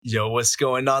Yo, what's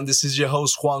going on? This is your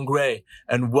host, Juan Gray,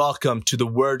 and welcome to the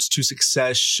Words to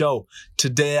Success show.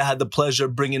 Today, I had the pleasure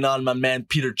of bringing on my man,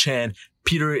 Peter Chan.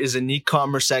 Peter is an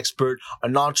e-commerce expert,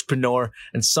 an entrepreneur,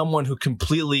 and someone who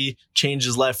completely changed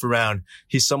his life around.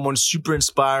 He's someone super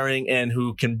inspiring and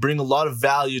who can bring a lot of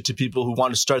value to people who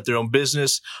want to start their own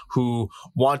business, who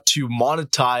want to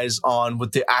monetize on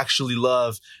what they actually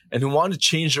love, and who want to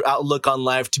change their outlook on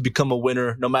life to become a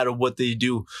winner no matter what they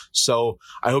do. So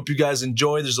I hope you guys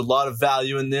enjoy. There's a lot of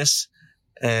value in this,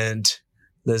 and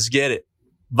let's get it.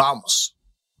 Vamos.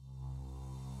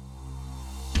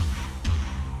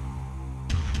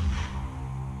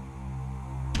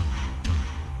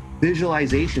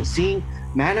 Visualization,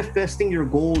 manifesting your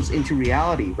goals into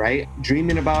reality, right?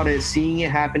 Dreaming about it, seeing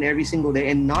it happen every single day,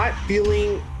 and not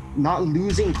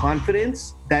losing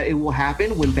confidence that it will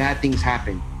happen when bad things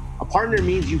happen. A partner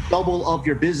means you double up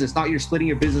your business, not you're splitting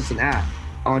your business in half.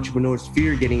 Entrepreneurs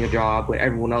fear getting a job, but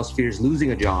everyone else fears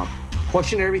losing a job.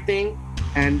 Question everything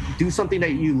and do something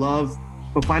that you love,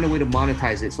 but find a way to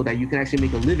monetize it so that you can actually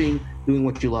make a living doing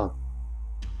what you love.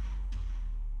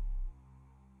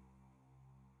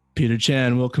 Peter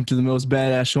Chan, welcome to the most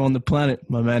badass show on the planet.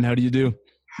 My man, how do you do?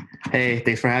 Hey,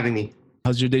 thanks for having me.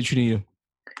 How's your day treating you?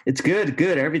 It's good,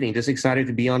 everything. Just excited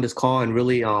to be on this call and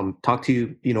really talk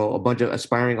to, a bunch of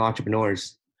aspiring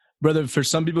entrepreneurs. Brother, for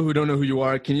some people who don't know who you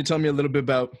are, can you tell me a little bit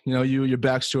about, your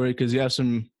backstory? Because you have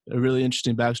a really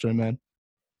interesting backstory, man.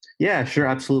 Yeah, sure,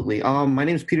 absolutely. My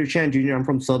name is Peter Chan Jr. I'm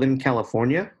from Southern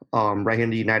California, right here in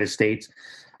the United States.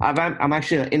 I'm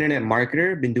actually an internet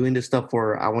marketer. Been doing this stuff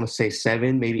for, I want to say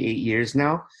 7, maybe 8 years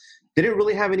now. Didn't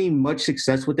really have any much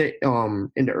success with it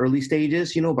in the early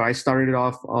stages, but I started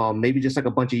off maybe just like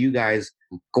a bunch of you guys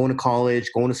going to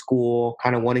college, going to school,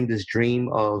 kind of wanting this dream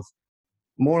of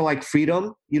more like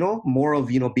freedom, more of,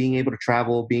 being able to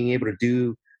travel, being able to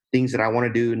do things that I want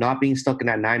to do, not being stuck in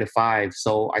that 9 to 5.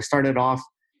 So I started off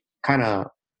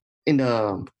in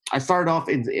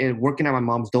working at my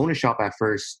mom's donut shop at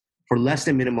first, for less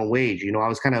than minimum wage.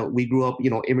 We grew up,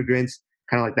 immigrants,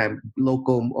 kind of like that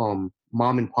local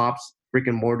mom and pops, brick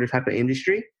and mortar type of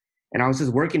industry. And I was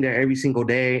just working there every single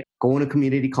day, going to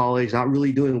community college, not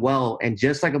really doing well. And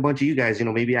just like a bunch of you guys,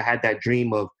 maybe I had that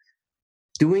dream of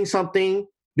doing something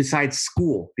besides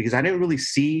school, because I didn't really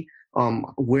see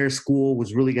where school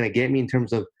was really going to get me in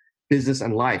terms of business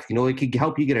and life. It could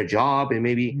help you get a job and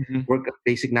maybe work a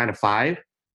basic 9 to 5.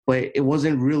 But it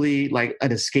wasn't really like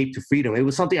an escape to freedom. It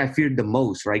was something I feared the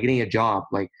most, right? Getting a job.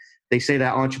 Like they say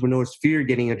that entrepreneurs fear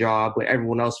getting a job, but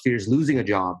everyone else fears losing a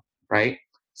job, right?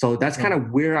 So that's kind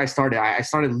of where I started. I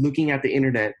started looking at the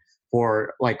internet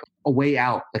for like a way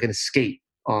out, like an escape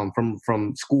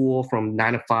from school, from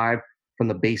 9 to 5, from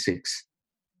the basics.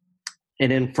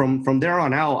 And then from there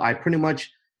on out, I pretty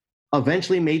much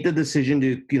eventually made the decision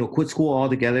to, quit school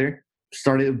altogether,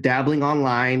 started dabbling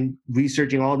online,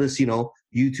 researching all this,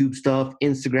 YouTube stuff,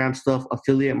 Instagram stuff,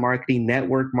 affiliate marketing,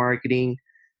 network marketing,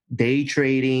 day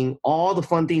trading, all the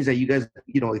fun things that you guys,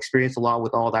 experience a lot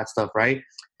with all that stuff, right?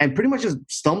 And pretty much just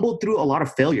stumbled through a lot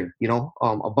of failure,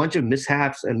 a bunch of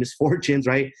mishaps and misfortunes,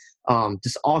 right?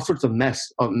 Just all sorts of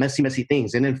messy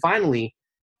things. And then finally,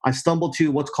 I stumbled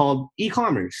to what's called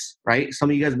e-commerce, right? Some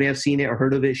of you guys may have seen it or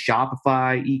heard of it,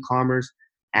 Shopify, e-commerce,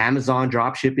 Amazon,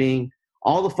 drop shipping,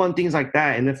 all the fun things like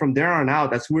that. And then from there on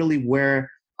out, that's really where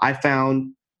I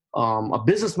found a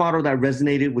business model that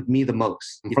resonated with me the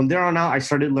most. From there on out, I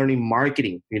started learning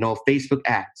marketing, Facebook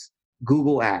ads,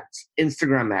 Google ads,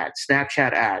 Instagram ads,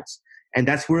 Snapchat ads. And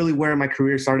that's really where my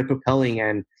career started propelling.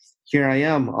 And here I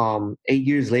am 8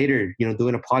 years later,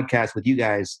 doing a podcast with you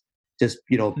guys, just,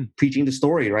 preaching the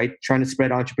story, right? Trying to spread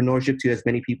entrepreneurship to as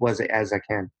many people as I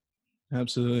can.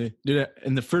 Absolutely. Dude,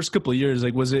 in the first couple of years,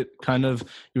 like, was it kind of,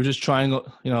 you were just trying,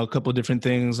 a couple of different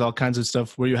things, all kinds of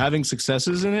stuff. Were you having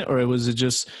successes in it, or was it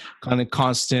just kind of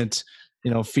constant,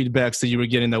 feedbacks that you were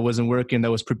getting that wasn't working, that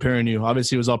was preparing you?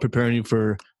 Obviously, it was all preparing you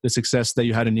for the success that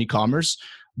you had in e-commerce.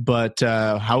 But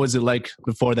how was it like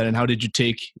before that? And how did you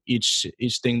take each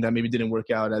thing that maybe didn't work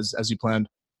out as you planned?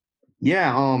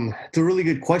 Yeah, it's a really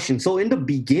good question. So in the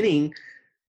beginning,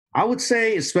 I would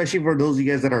say, especially for those of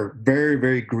you guys that are very,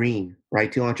 very green,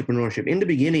 right, to entrepreneurship, in the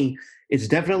beginning, it's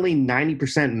definitely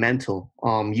 90% mental.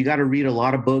 You got to read a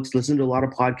lot of books, listen to a lot of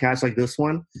podcasts like this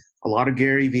one, a lot of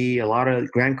Gary Vee, a lot of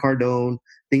Grant Cardone,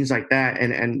 things like that,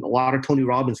 and a lot of Tony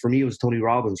Robbins. For me, it was Tony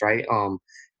Robbins, right?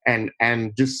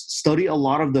 And just study a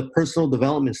lot of the personal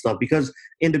development stuff, because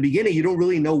in the beginning, you don't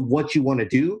really know what you want to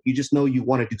do. You just know you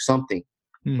want to do something,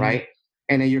 right?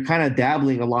 And then you're kind of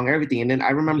dabbling along everything. And then I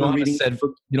remember reading...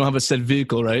 You don't have a set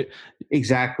vehicle, right?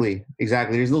 Exactly.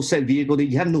 There's no set vehicle.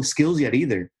 You have no skills yet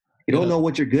either. You don't know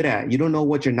what you're good at. You don't know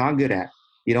what you're not good at.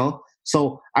 you know?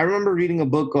 So I remember reading a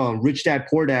book, Rich Dad,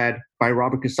 Poor Dad by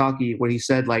Robert Kiyosaki, where he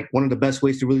said like one of the best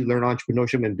ways to really learn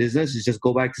entrepreneurship and business is just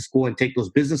go back to school and take those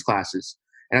business classes.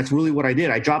 And that's really what I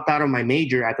did. I dropped out of my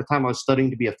major. At the time I was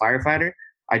studying to be a firefighter.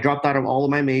 I dropped out of all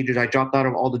of my majors. I dropped out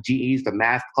of all the GEs, the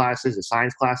math classes, the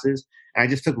science classes. And I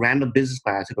just took random business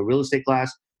class. I took a real estate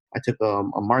class. I took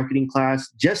a marketing class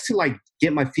just to like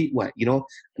get my feet wet, you know?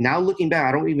 Now looking back,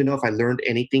 I don't even know if I learned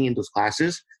anything in those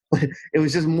classes, but it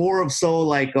was just more of so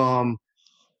like,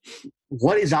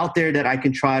 what is out there that I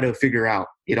can try to figure out,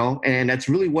 you know? And that's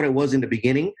really what it was in the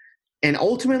beginning. And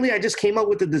ultimately, I just came up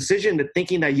with the decision that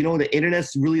thinking that, you know, the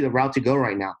internet's really the route to go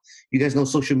right now. You guys know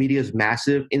social media is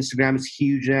massive. Instagram is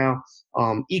huge now.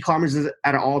 E-commerce is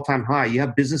at an all-time high. You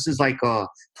have businesses like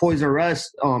Toys R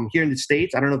Us here in the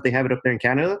States. I don't know if they have it up there in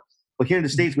Canada, but here in the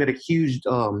States, we had a huge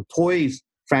toys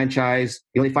franchise.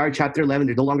 They only fired Chapter 11.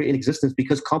 They're no longer in existence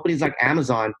because companies like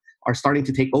Amazon are starting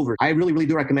to take over. I really, really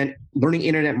do recommend learning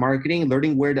internet marketing,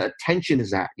 learning where the attention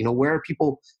is at. You know, where are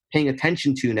people paying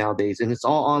attention to nowadays? And it's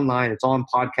all online. It's all on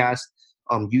podcasts,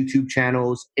 YouTube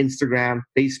channels, Instagram,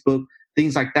 Facebook,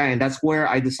 things like that. And that's where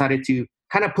I decided to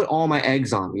kind of put all my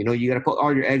eggs on. You know, you got to put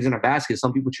all your eggs in a basket.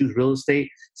 Some people choose real estate.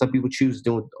 Some people choose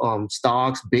doing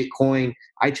stocks, Bitcoin.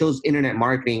 I chose internet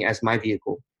marketing as my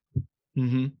vehicle.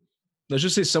 Mm-hmm. Let's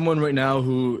just say someone right now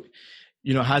who,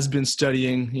 you know, has been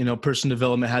studying, you know, personal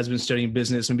development, has been studying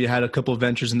business, maybe had a couple of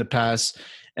ventures in the past.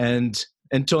 And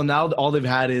until now, all they've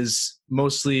had is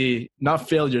mostly not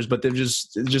failures, but it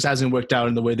just hasn't worked out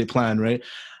in the way they planned, right?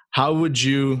 How would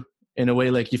you, in a way,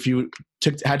 like if you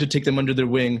had to take them under your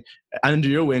wing,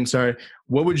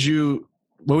 what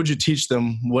would you teach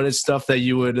them? What is stuff that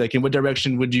you would like, in what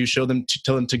direction would you show them to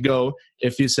tell them to go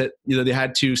if you said, you know, they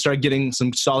had to start getting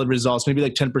some solid results, maybe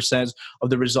like 10% of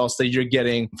the results that you're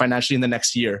getting financially in the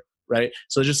next year, right?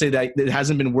 So just say that it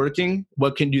hasn't been working.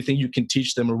 What do you think you can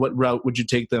teach them, or what route would you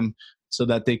take them so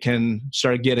that they can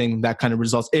start getting that kind of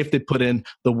results if they put in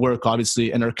the work,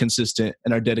 obviously, and are consistent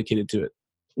and are dedicated to it?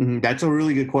 That's a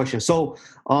really good question. So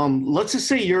let's just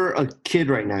say you're a kid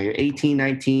right now. You're 18,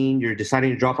 19. You're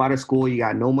deciding to drop out of school. You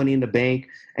got no money in the bank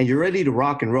and you're ready to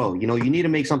rock and roll. You know, you need to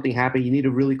make something happen. You need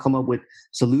to really come up with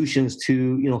solutions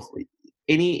to, you know,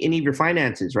 any of your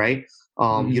finances, right?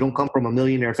 You don't come from a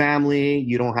millionaire family.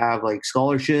 You don't have like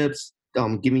scholarships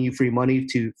giving you free money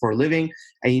for a living,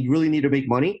 and you really need to make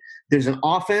money. There's an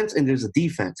offense and there's a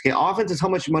defense. Okay, offense is how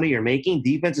much money you're making.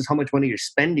 Defense is how much money you're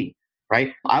spending.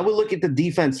 Right? I would look at the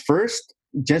defense first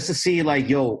just to see like,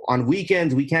 yo, on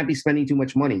weekends, we can't be spending too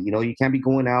much money. You know, you can't be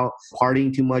going out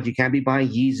partying too much. You can't be buying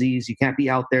Yeezys. You can't be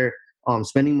out there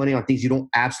spending money on things you don't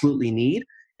absolutely need.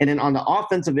 And then on the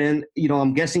offensive end, you know,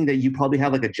 I'm guessing that you probably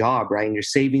have like a job, right? And you're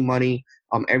saving money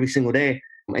every single day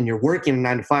and you're working a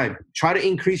 9 to 5. Try to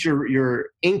increase your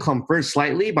income first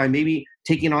slightly by maybe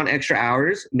taking on extra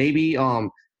hours, maybe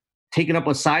taking up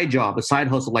a side job, a side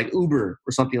hustle like Uber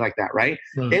or something like that, right?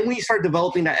 Then when you start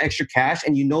developing that extra cash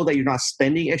and you know that you're not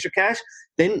spending extra cash,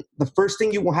 then the first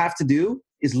thing you will have to do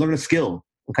is learn a skill,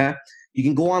 okay? You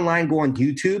can go online, go on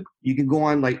YouTube. You can go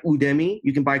on like Udemy.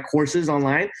 You can buy courses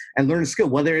online and learn a skill,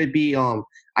 whether it be,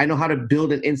 I know how to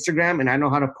build an Instagram and I know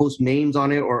how to post names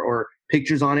on it or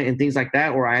pictures on it and things like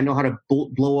that, or I know how to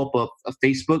blow up a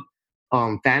Facebook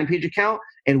fan page account.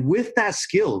 And with that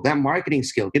skill, that marketing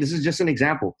skill, okay, this is just an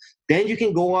example, then you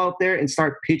can go out there and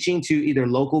start pitching to either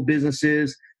local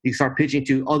businesses, you start pitching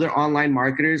to other online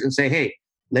marketers and say, hey,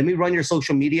 let me run your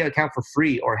social media account for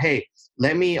free, or hey,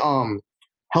 let me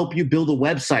help you build a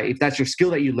website if that's your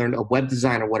skill that you learned, a web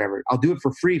design or whatever. I'll do it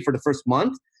for free for the first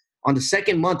month. On the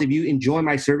second month, if you enjoy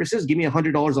my services, give me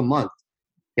 $100 a month,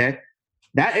 okay?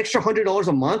 That extra $100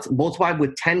 a month multiplied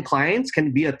with 10 clients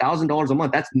can be $1,000 a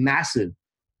month. That's massive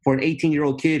for an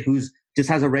 18-year-old kid who's just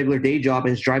has a regular day job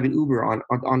and is driving Uber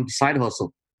on the side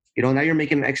hustle. You know, now you're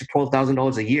making an extra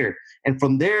 $12,000 a year. And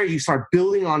from there, you start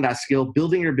building on that skill,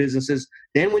 building your businesses.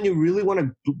 Then when you really want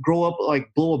to grow up, like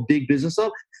blow a big business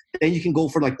up, then you can go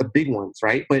for like the big ones,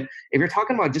 right? But if you're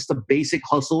talking about just a basic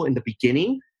hustle in the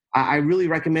beginning, I really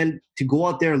recommend to go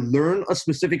out there, learn a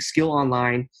specific skill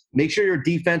online, make sure your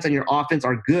defense and your offense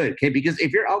are good, okay? Because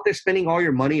if you're out there spending all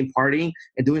your money and partying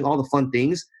and doing all the fun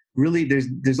things, really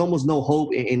there's almost no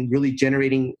hope in really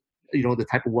generating, you know, the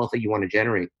type of wealth that you want to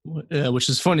generate. Yeah, which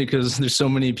is funny because there's so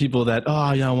many people that,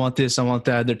 oh yeah, I want this, I want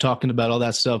that. They're talking about all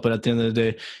that stuff, but at the end of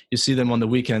the day, you see them on the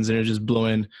weekends and they're just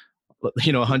blowing,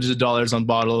 you know, hundreds of dollars on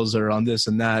bottles or on this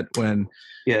and that, when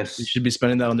yes, you should be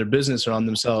spending that on their business or on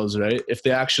themselves, right? If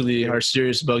they actually are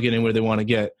serious about getting where they want to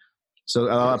get. So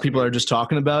a lot of people are just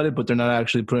talking about it, but they're not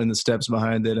actually putting the steps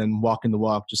behind it and walking the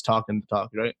walk, just talking the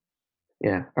talk, right?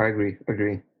 Yeah, I agree.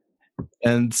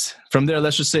 And from there,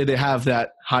 let's just say they have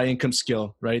that high income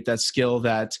skill, right? That skill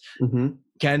that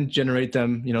can generate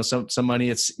them, some money.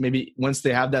 It's maybe once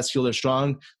they have that skill, they're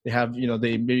strong. They have,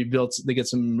 they maybe they get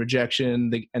some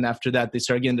rejection, and after that, they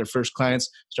start getting their first clients,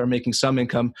 start making some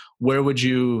income. What would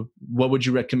you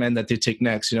recommend that they take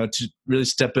next? To really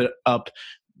step it up,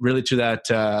 really to that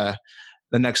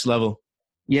the next level.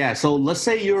 Yeah. So let's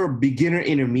say you're a beginner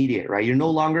intermediate, right? You're no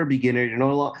longer a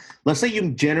beginner. Let's say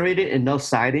you've generated enough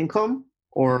side income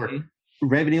or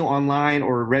revenue online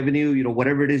or revenue,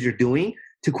 whatever it is you're doing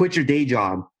to quit your day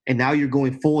job. And now you're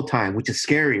going full time, which is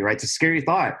scary, right? It's a scary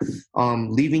thought.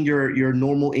 Leaving your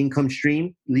normal income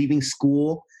stream, leaving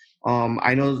school.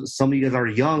 I know some of you guys are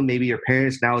young, maybe your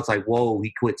parents now it's like, whoa,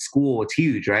 he quit school. It's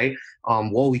huge, right?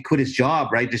 Whoa, he quit his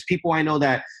job, right? There's people I know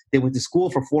that they went to school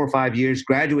for 4 or 5 years,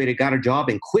 graduated, got a job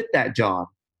and quit that job.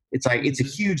 It's like, it's a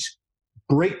huge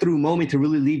breakthrough moment to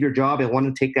really leave your job and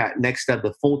want to take that next step,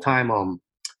 the full-time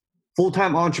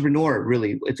entrepreneur,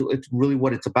 really. It's really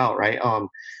what it's about, right?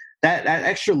 That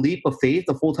extra leap of faith,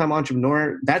 the full-time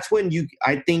entrepreneur, that's when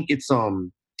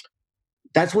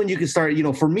that's when you can start,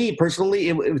 for me personally,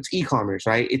 it's e-commerce,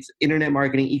 right? It's internet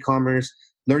marketing, e-commerce,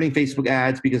 learning Facebook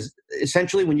ads, because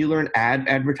essentially when you learn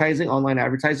advertising, online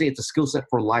advertising, it's a skill set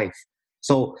for life.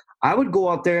 So I would go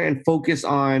out there and focus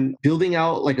on building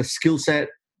out like a skill set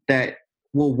that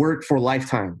will work for a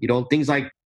lifetime. Things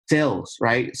like sales,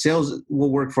 right? Sales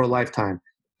will work for a lifetime.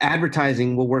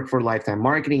 Advertising will work for a lifetime.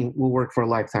 Marketing will work for a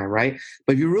lifetime, right?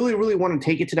 But if you really, really want to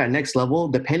take it to that next level,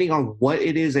 depending on what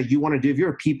it is that you want to do, if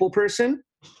you're a people person,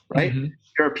 right? If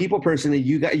you're a people person, then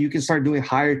you can start doing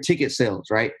higher ticket sales,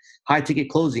 right? High ticket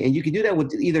closing. And you can do that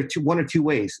with either one or two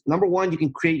ways. Number one, you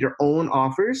can create your own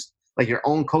offers, like your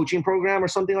own coaching program or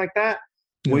something like that,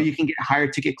 where you can get higher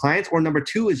ticket clients. Or number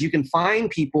two is you can find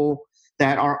people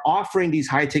that are offering these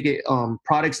high ticket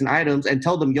products and items and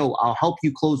tell them, yo, I'll help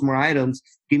you close more items.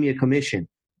 Give me a commission.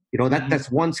 That's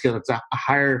one skill. It's a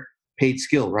higher paid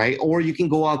skill, right? Or you can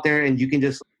go out there and you can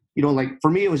just, like for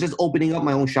me, it was just opening up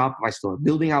my own Shopify store,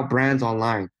 building out brands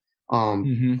online,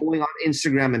 going on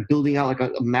Instagram and building out like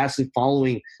a massive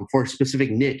following for a specific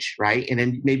niche, right? And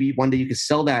then maybe one day you can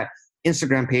sell that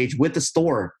Instagram page with the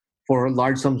store for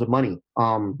large sums of money.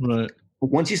 Right.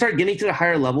 Once you start getting to the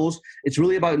higher levels, it's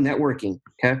really about networking,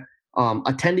 okay?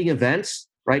 Attending events,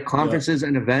 right? Conferences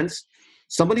and events.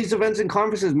 Some of these events and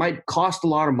conferences might cost a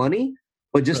lot of money,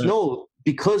 but just know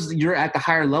because you're at the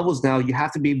higher levels now, you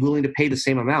have to be willing to pay the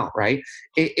same amount, right?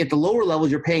 At the lower levels,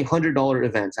 you're paying $100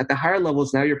 events. At the higher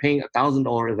levels, now you're paying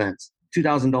 $1,000 events,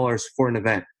 $2,000 for an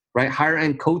event. Right, higher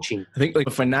end coaching. I think, like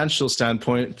a financial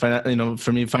standpoint,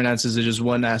 for me, finances is just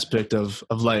one aspect of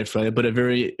life, right? But a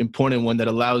very important one that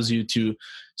allows you to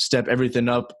step everything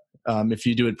up if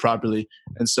you do it properly.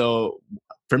 And so,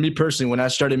 for me personally, when I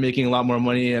started making a lot more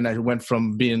money, and I went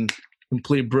from being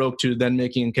complete broke to then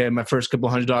making my first couple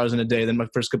 $100s in a day, then my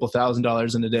first couple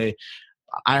 $1,000s in a day,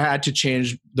 I had to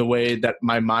change the way that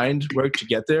my mind worked to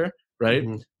get there. Right?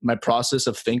 My process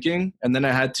of thinking. And then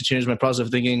I had to change my process of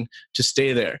thinking to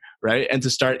stay there. Right. And to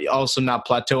start also not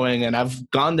plateauing. And I've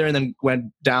gone there and then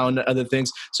went down to other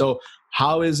things. So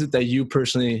how is it that you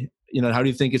personally, how do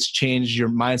you think it's changed your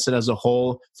mindset as a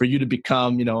whole for you to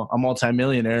become, a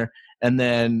multimillionaire and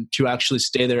then to actually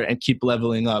stay there and keep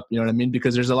leveling up? You know what I mean?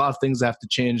 Because there's a lot of things that have to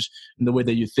change in the way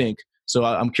that you think. So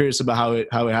I'm curious about how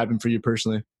it happened for you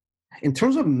personally. In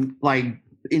terms of like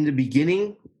in the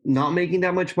beginning, not making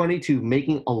that much money to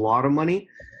making a lot of money,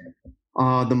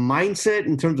 the mindset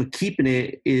in terms of keeping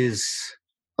it is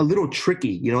a little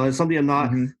tricky. It's something I'm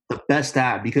not the best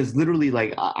at, because literally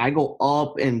like I go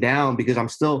up and down because I'm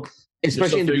still,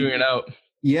 especially figuring it out.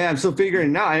 Yeah, I'm still figuring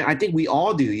it out. I think we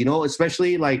all do,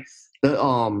 especially like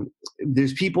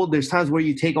there's times where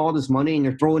you take all this money and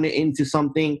you're throwing it into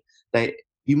something that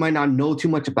you might not know too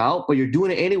much about, but you're doing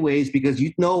it anyways because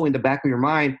in the back of your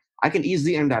mind, I can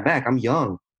easily earn that back. I'm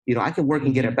young. I can work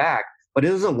and get it back. But it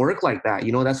doesn't work like that.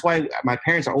 That's why my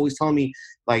parents are always telling me,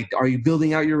 like, are you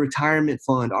building out your retirement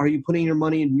fund? Are you putting your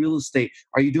money in real estate?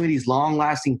 Are you doing these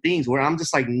long-lasting things? Where I'm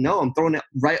just like, no, I'm throwing it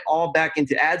right all back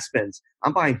into ad spends.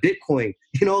 I'm buying Bitcoin,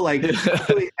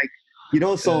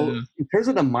 So in terms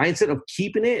of the mindset of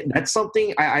keeping it, that's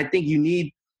something I think you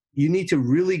need to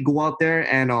really go out there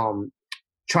and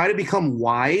try to become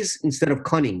wise instead of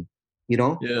cunning.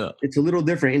 It's a little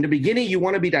different. In the beginning, you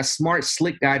want to be that smart,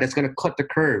 slick guy that's going to cut the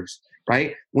curves,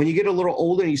 right? When you get a little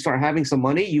older and you start having some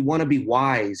money, you want to be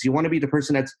wise. You want to be the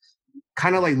person that's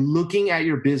kind of like looking at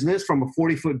your business from a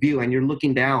 40-foot view, and you're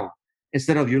looking down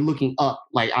instead of you're looking up.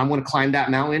 Like, I want to climb that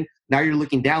mountain. Now you're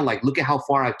looking down, like, look at how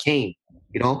far I came,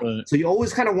 Right. So you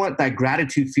always kind of want that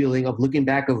gratitude feeling of looking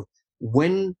back of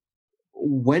when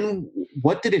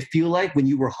what did it feel like when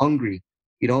you were hungry?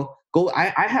 You know,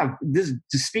 I have this,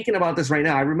 just speaking about this right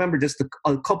now. I remember just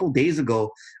a couple days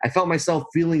ago, I felt myself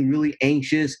feeling really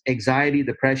anxious, anxiety,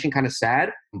 depression, kind of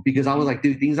sad, because I was like,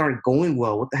 dude, things aren't going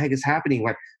well. What the heck is happening?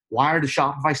 Like, why are the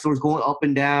Shopify stores going up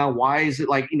and down? Why is it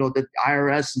like, the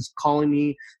IRS is calling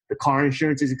me, the car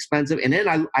insurance is expensive. And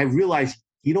then I realized,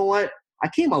 you know what? I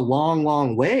came a long,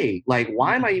 long way. Like,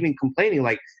 why am I even complaining?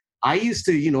 Like, I used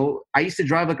to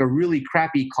drive like a really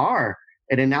crappy car,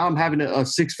 and then now I'm having a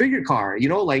six-figure car.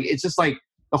 Like, it's just like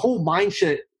the whole mind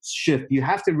shift. You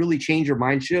have to really change your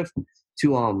mind shift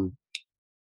to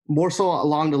more so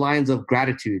along the lines of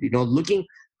gratitude.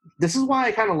 This is why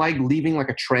I kind of like leaving like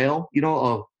a trail,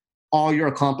 of all your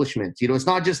accomplishments. It's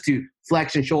not just to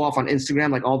flex and show off on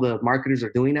Instagram like all the marketers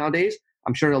are doing nowadays.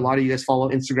 I'm sure a lot of you guys follow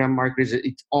Instagram marketers.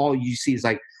 It's all you see is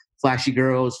like flashy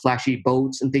girls, flashy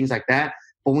boats, and things like that.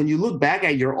 But when you look back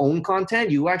at your own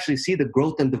content, you actually see the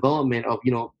growth and development of,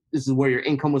 this is where your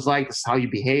income was like, this is how you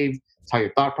behaved, this is how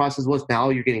your thought process was. Now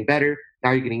you're getting better.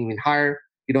 Now you're getting even higher,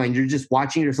 and you're just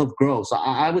watching yourself grow. So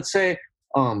I would say,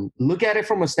 look at it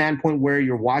from a standpoint where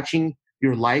you're watching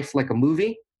your life like a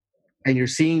movie, and you're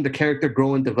seeing the character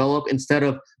grow and develop, instead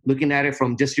of looking at it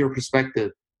from just your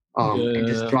perspective, and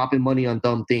just dropping money on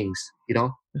dumb things,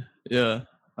 Yeah,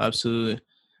 absolutely.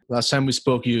 Last time we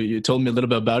spoke, you told me a little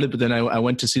bit about it, but then I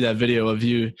went to see that video of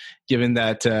you giving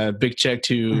that big check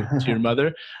to your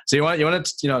mother. So you want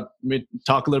to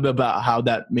talk a little bit about how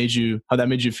that made you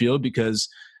feel, because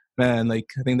man, like,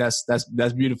 I think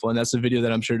that's beautiful, and that's a video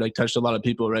that I'm sure like touched a lot of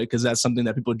people, right? Because that's something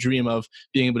that people dream of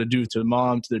being able to do to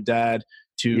mom, to their dad,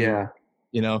 to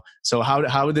So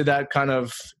how did that kind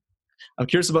of? I'm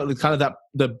curious about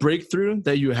the breakthrough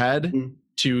that you had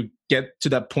to get to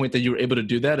that point that you were able to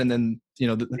do that, and then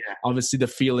obviously the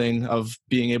feeling of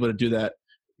being able to do that.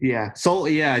 Yeah. So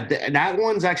that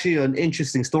one's actually an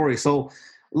interesting story. So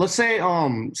let's say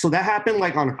so that happened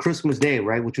like on a Christmas day,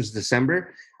 right, which was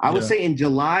December. I would say in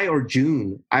July or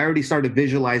June, I already started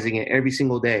visualizing it every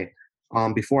single day.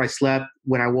 Before I slept,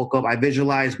 when I woke up, I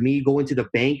visualized me going to the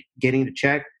bank, getting the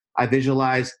check. I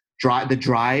visualized the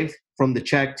drive from the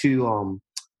check to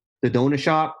the donut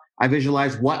shop. I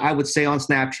visualized what I would say on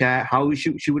Snapchat, how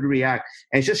she would react.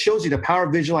 And it just shows you the power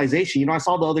of visualization. I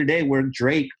saw the other day where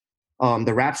Drake,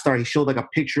 the rap star, he showed like a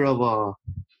picture of a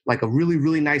really,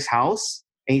 really nice house.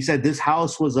 And he said, this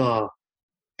house was the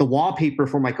wallpaper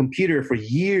for my computer for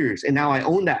years. And now I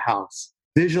own that house.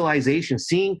 Visualization,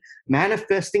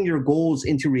 manifesting your goals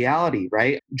into reality,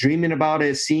 right? Dreaming about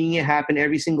it, seeing it happen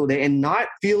every single day, and not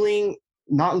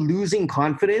losing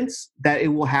confidence that it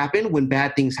will happen when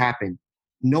bad things happen.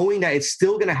 Knowing that it's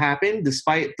still going to happen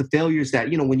despite the failures that,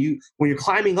 when you're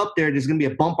climbing up there, there's going to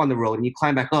be a bump on the road and you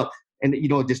climb back up, and,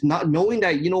 just not knowing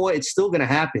that, it's still going to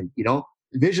happen,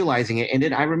 visualizing it. And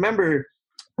then I remember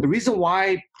the reason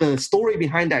why the story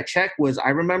behind that check was, I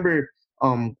remember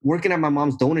working at my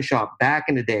mom's donut shop back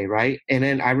in the day. Right. And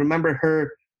then I remember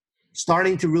her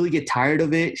starting to really get tired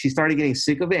of it. She started getting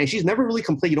sick of it, and she's never really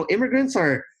complained. Immigrants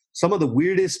are some of the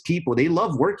weirdest people. They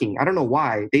love working. I don't know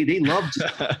why. They love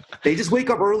they just wake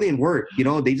up early and work.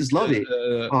 They just love it.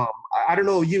 I don't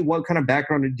know what kind of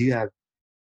background do you have?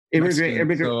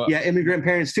 Immigrant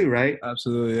parents too, right?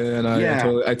 Absolutely.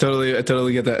 Yeah, I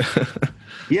totally get that.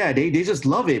 Yeah, they just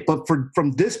love it. But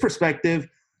from this perspective,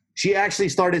 she actually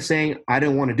started saying, I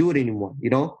didn't want to do it anymore.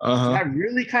 So that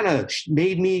really kind of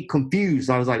made me confused.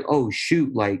 I was like, oh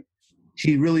shoot, like,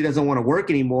 she really doesn't want to work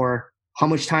anymore. How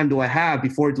much time do I have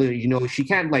before, she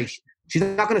can't, like, she's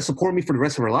not going to support me for the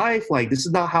rest of her life. Like, this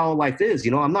is not how life is.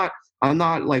 I'm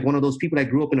not like one of those people that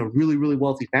grew up in a really, really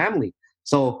wealthy family.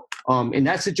 So in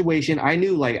that situation, I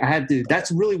knew like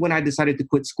that's really when I decided to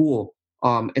quit school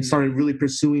and started really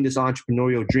pursuing this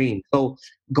entrepreneurial dream. So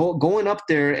going up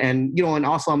there, and, and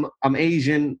also I'm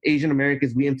Asian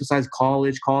Americans. We emphasize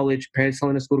college, parents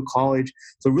telling us to go to college.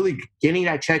 So really getting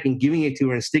that check and giving it to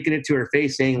her and sticking it to her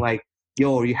face, saying like,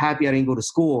 yo, are you happy I didn't go to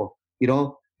school?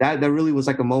 That really was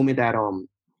like a moment that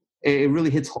it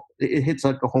really hits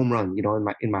like a home run,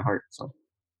 in my heart. So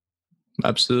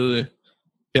absolutely.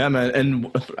 Yeah, man.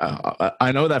 And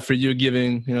I know that for you,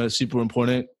 giving, is super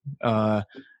important.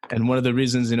 And one of the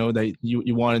reasons, that you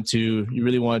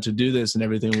really wanted to do this and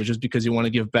everything was just because you want to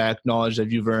give back knowledge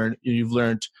that you've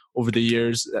learned over the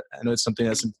years. I know it's something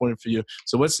that's important for you.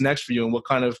 So what's next for you, and what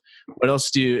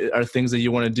else are things that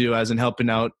you want to do as in helping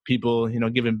out people,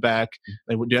 giving back?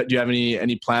 Like, do you have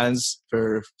any plans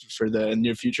for the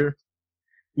near future?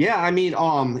 Yeah, I mean,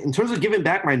 in terms of giving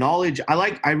back my knowledge,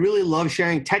 I really love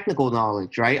sharing technical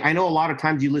knowledge, right? I know a lot of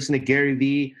times you listen to Gary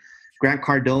Vee, Grant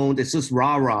Cardone. It's just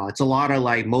rah-rah. It's a lot of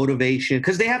like motivation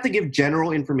because they have to give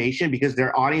general information because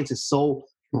their audience is so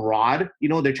broad. You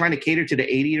know, they're trying to cater to the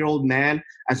 80-year-old man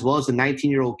as well as the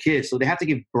 19-year-old kid. So they have to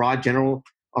give broad general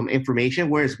information.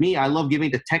 Whereas me, I love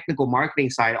giving the technical marketing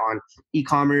side on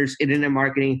e-commerce, internet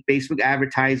marketing, Facebook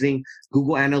advertising,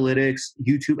 Google Analytics,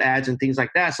 YouTube ads, and things like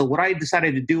that. So what I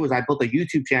decided to do is I built a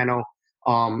YouTube channel,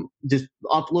 just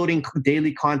uploading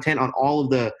daily content on all of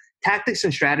the tactics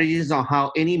and strategies on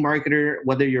how any marketer,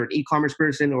 whether you're an e-commerce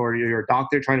person or you're a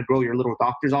doctor trying to grow your little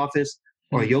doctor's office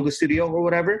or a yoga studio or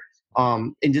whatever,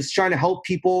 and just trying to help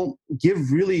people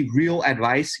give really real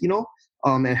advice, you know,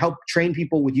 and help train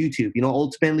people with YouTube. You know,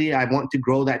 ultimately, I want to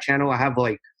grow that channel. I have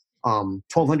like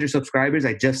 1,200 subscribers.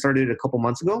 I just started it a couple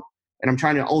months ago, and I'm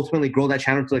trying to ultimately grow that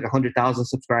channel to like 100,000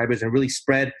 subscribers and really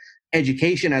spread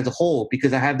education as a whole.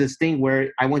 Because I have this thing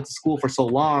where I went to school for so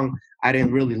long, I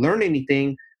didn't really learn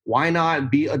anything. Why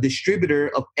not be a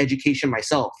distributor of education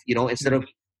myself? You know, instead of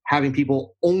having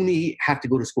people only have to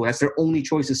go to school. That's their only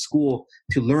choice is school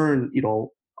to learn, you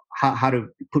know, how to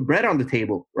put bread on the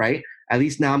table, right? At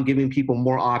least now I'm giving people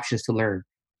more options to learn.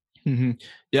 Mm-hmm.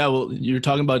 Yeah, well, you're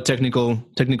talking about technical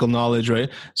knowledge, right?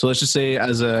 So let's just say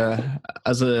as a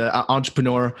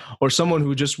entrepreneur or someone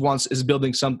who just is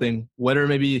building something, what are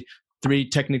maybe 3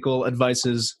 technical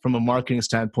advices from a marketing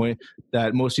standpoint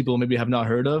that most people maybe have not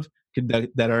heard of,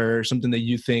 that are something that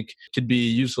you think could be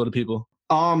useful to people?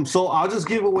 So I'll just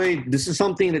give away, this is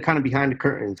something that kind of behind the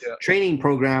curtains, training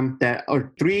program that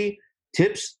are 3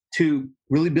 tips to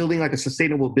really building like a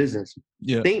sustainable business.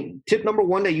 Tip number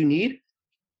 1 that you need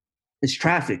is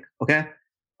traffic. Okay.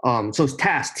 So it's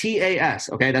TAS, TAS.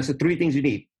 Okay. That's the 3 things you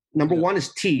need. Number 1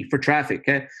 is T for traffic.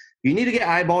 Okay. You need to get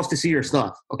eyeballs to see your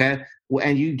stuff. Okay.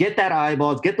 And you get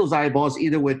those eyeballs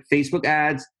either with Facebook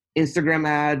ads, Instagram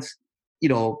ads, you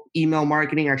know, email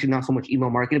marketing, actually not so much email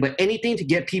marketing, but anything to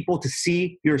get people to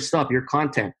see your stuff, your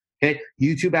content. Okay.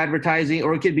 YouTube advertising,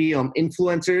 or it could be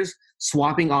influencers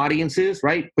swapping audiences,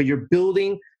 right? But you're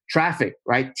building traffic,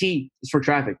 right? T is for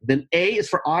traffic. Then A is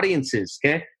for audiences.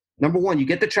 Okay. Number 1, you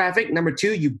get the traffic. Number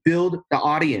 2, you build the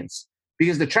audience,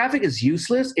 because the traffic is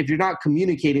useless if you're not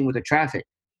communicating with the traffic.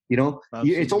 You know,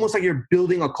 it's almost like you're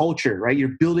building a culture, right?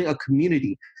 You're building a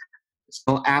community.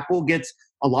 So Apple gets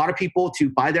a lot of people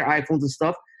to buy their iPhones and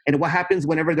stuff. And what happens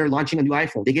whenever they're launching a new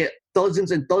iPhone? They get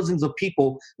dozens and dozens of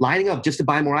people lining up just to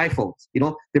buy more iPhones. You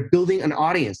know, they're building an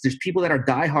audience. There's people that are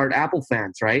diehard Apple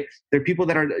fans, right? There are people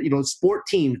that are, you know, sport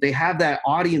teams. They have that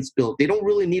audience built. They don't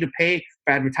really need to pay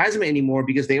for advertisement anymore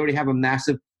because they already have a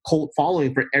massive cult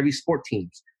following for every sport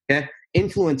teams. Okay.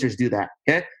 Influencers do that.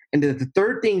 Okay. And then the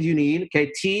 3rd thing you need,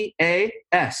 okay,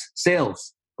 TAS,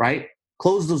 sales, right?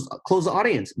 Close the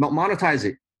audience, monetize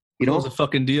it. You know, close a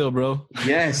fucking deal, bro.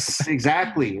 Yes,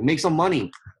 exactly. Make some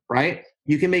money, right?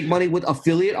 You can make money with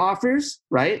affiliate offers,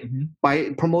 right? Mm-hmm.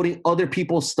 By promoting other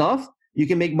people's stuff. You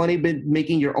can make money by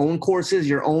making your own courses,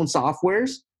 your own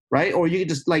softwares, right? Or you can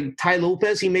just like Tai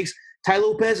Lopez. Tai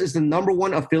Lopez is the number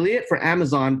 1 affiliate for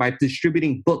Amazon by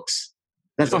distributing books.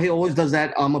 That's how he always does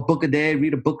that. A book a day,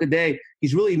 read a book a day.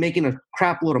 He's really making a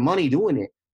crap load of money doing it.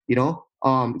 You know,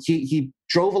 he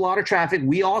drove a lot of traffic.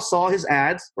 We all saw his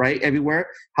ads, right? Everywhere.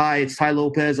 Hi, it's Tai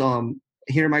Lopez.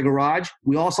 Here in my garage.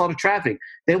 We all saw the traffic.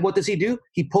 Then what does he do?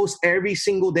 He posts every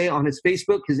single day on his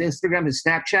Facebook, his Instagram, his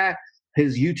Snapchat,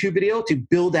 his YouTube video to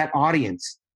build that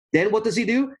audience. Then what does he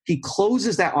do? He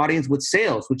closes that audience with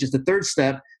sales, which is the 3rd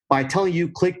step, by telling you,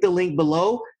 click the link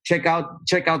below, check out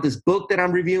this book that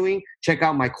I'm reviewing, check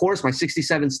out my course, my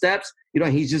 67 steps. You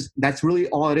know, that's really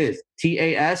all it is.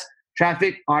 TAS,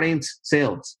 traffic, audience,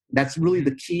 sales. That's really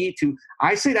the key to,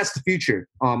 I say that's the future.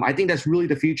 I think that's really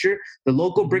the future. The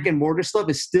local brick and mortar stuff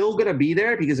is still going to be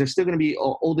there because there's still going to be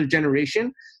an older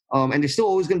generation. And there's still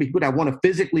always going to be people that want to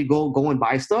physically go and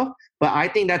buy stuff. But I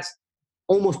think that's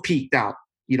almost peaked out.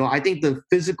 You know, I think the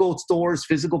physical stores,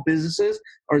 physical businesses,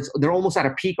 they're almost at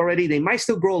a peak already. They might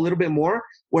still grow a little bit more.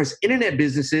 Whereas internet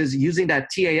businesses using that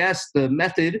TAS, the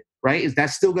method, right,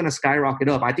 that's still going to skyrocket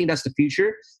up. I think that's the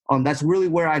future. That's really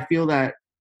where I feel that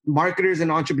marketers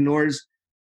and entrepreneurs,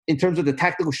 in terms of the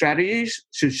tactical strategies,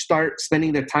 should start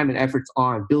spending their time and efforts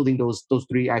on building those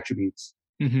 3 attributes.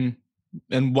 Mm-hmm.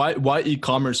 And why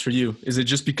e-commerce for you? Is it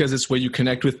just because it's where you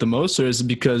connect with the most, or is it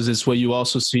because it's where you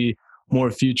also see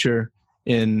more future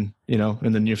in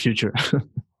the near future?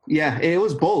 Yeah, it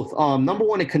was both. Number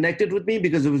 1, it connected with me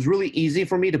because it was really easy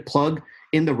for me to plug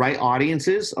in the right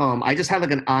audiences. I just had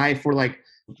like an eye for like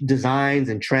designs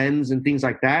and trends and things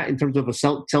like that in terms of a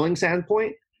selling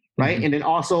standpoint, right? Mm-hmm. And then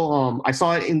also I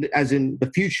saw it as in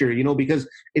the future, you know, because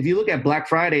if you look at Black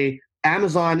Friday,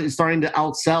 Amazon is starting to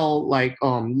outsell like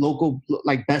local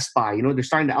like Best Buy. You know, they're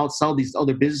starting to outsell these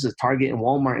other businesses, Target and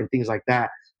Walmart and things like that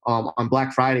on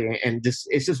Black Friday. And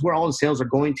it's just where all the sales are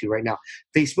going to right now.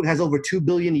 Facebook has over 2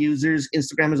 billion users.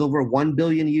 Instagram has over 1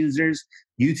 billion users.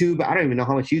 YouTube, I don't even know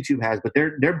how much YouTube has, but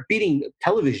they're beating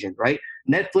television, right?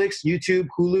 Netflix, YouTube,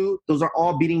 Hulu, those are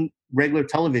all beating regular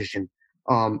television.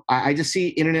 I just see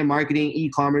internet marketing,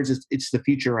 e-commerce, it's the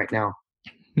future right now.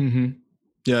 Mm-hmm.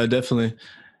 Yeah, definitely.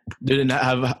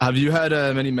 Have you had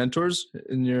many mentors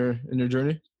in your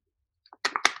journey?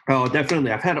 Oh,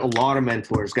 definitely. I've had a lot of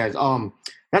mentors, guys.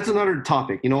 That's another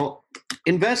topic. You know,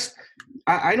 invest.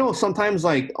 I know sometimes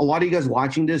like a lot of you guys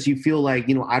watching this, you feel like,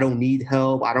 you know, I don't need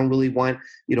help. I don't really want,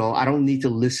 you know, I don't need to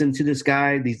listen to this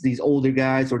guy, these older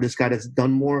guys, or this guy that's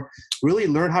done more. Really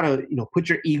learn how to, you know, put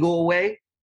your ego away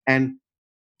and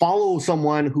follow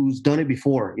someone who's done it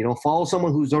before. You know, follow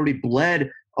someone who's already bled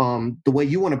the way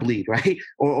you want to bleed, right?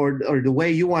 Or the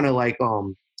way you want to like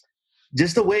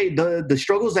just the way the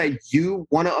struggles that you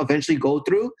want to eventually go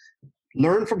through.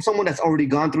 Learn from someone that's already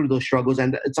gone through those struggles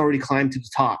and it's already climbed to the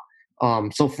top.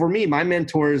 So for me, my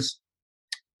mentors,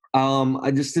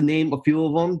 I just to name a few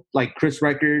of them, like Chris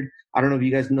Record. I don't know if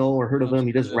you guys know or heard of him.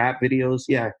 He does rap videos.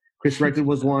 Yeah, Chris Record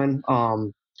was one.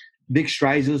 Vic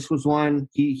Strizos was one.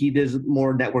 He does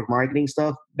more network marketing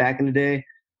stuff back in the day.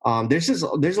 There's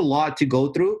a lot to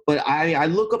go through, but I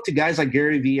look up to guys like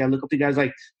Gary Vee. I look up to guys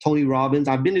like Tony Robbins.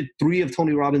 I've been to 3 of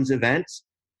Tony Robbins' events.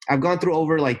 I've gone through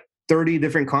over like 30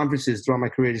 different conferences throughout my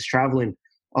career, just traveling,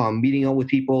 meeting up with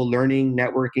people, learning,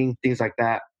 networking, things like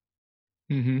that.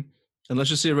 Mm-hmm. And let's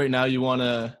just say right now you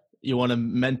wanna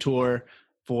mentor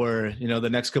for, you know, the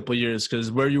next couple of years,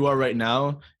 because where you are right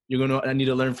now, you're gonna need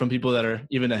to learn from people that are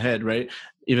even ahead, right?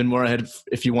 Even more ahead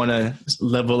if you want to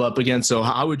level up again. So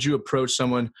how would you approach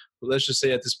someone who, let's just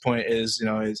say at this point is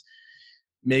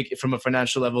make it from a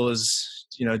financial level is,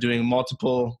 you know, doing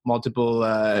multiple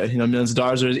millions of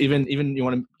dollars, or even you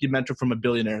want to be mentored from a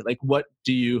billionaire? Like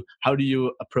how do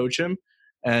you approach him,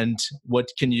 and what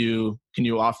can you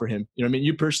offer him? You know what I mean?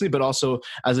 You personally, but also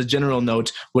as a general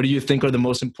note, what do you think are the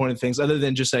most important things, other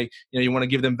than just like, you know, you want to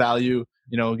give them value,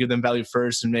 you know, give them value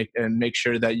first and make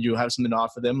sure that you have something to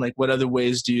offer them? Like, what other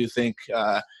ways do you think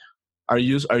are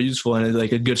useful and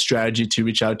like a good strategy to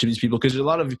reach out to these people? Because there's a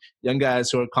lot of young guys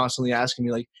who are constantly asking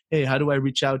me like, hey, how do I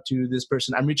reach out to this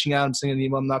person? I'm reaching out, I'm sending an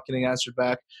email, I'm not getting answered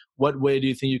back. What way do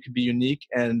you think you could be unique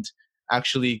and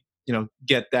actually, you know,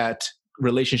 get that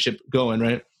relationship going,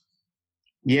 right?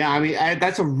 Yeah, I mean,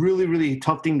 that's a really, really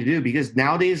tough thing to do, because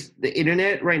nowadays the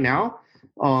internet right now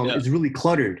is really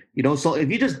cluttered, you know? So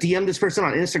if you just DM this person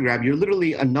on Instagram, you're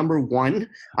literally a number 1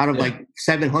 out of like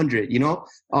 700, you know?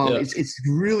 It's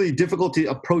really difficult to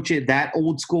approach it that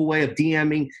old school way of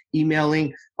DMing,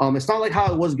 emailing. It's not like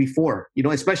how it was before, you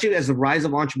know, especially as the rise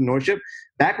of entrepreneurship.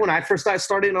 Back when I first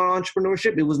started on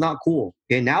entrepreneurship, it was not cool.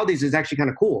 Okay, nowadays it's actually kind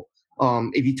of cool.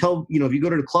 If you go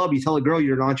to the club, you tell a girl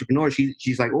you're an entrepreneur,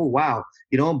 she's like, oh, wow.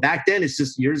 You know, back then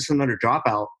you're just another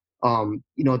dropout.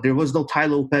 You know, there was no Tai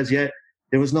Lopez yet.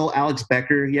 There was no Alex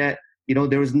Becker yet. You know,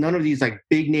 there was none of these like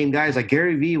big name guys. Like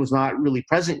Gary Vee was not really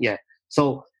present yet.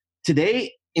 So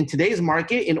in today's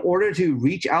market, in order to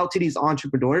reach out to these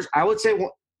entrepreneurs, I would say,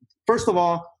 well, first of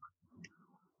all,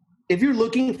 if you're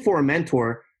looking for a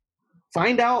mentor,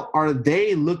 find out, are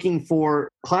they looking for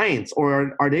clients,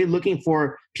 or are they looking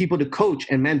for people to coach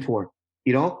and mentor?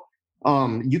 You know,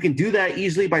 you can do that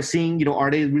easily by seeing, you know,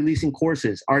 are they releasing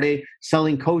courses? Are they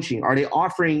selling coaching? Are they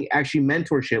offering actually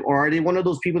mentorship? Or are they one of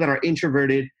those people that are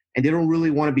introverted and they don't really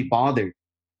want to be bothered?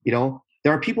 You know,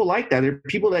 there are people like that. There are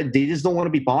people that they just don't want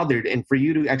to be bothered. And for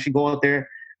you to actually go out there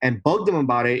and bug them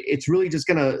about it, it's really just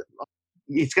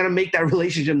it's gonna make that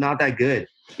relationship not that good,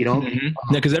 you know? Mm-hmm. Yeah,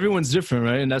 because everyone's different,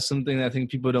 right? And that's something that I think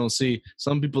people don't see.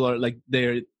 Some people are like,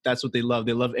 that's what they love.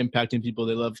 They love impacting people.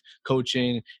 They love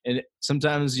coaching. And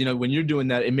sometimes, you know, when you're doing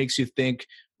that, it makes you think.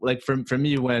 Like for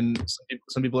me, when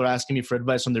some people are asking me for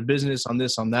advice on their business, on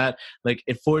this, on that, like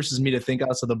it forces me to think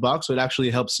outside the box. So it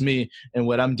actually helps me in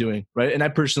what I'm doing, right? And I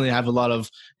personally have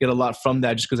get a lot from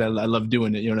that, just because I love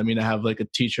doing it. You know what I mean? I have like a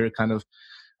teacher kind of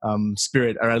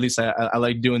spirit, or at least I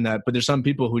like doing that. But there's some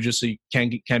people who just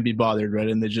can't be bothered, right?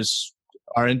 And they just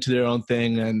are into their own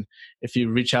thing. And if you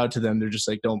reach out to them, they're just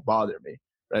like, don't bother me,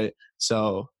 right?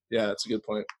 So yeah, that's a good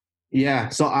point. Yeah,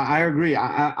 so I agree.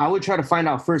 I would try to find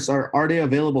out first, are they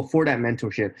available for that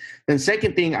mentorship? Then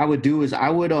second thing I would do is I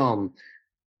would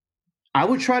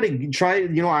try,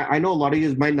 you know, I know a lot of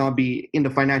you might not be in the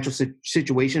financial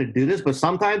situation to do this, but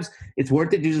sometimes it's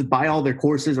worth it to just buy all their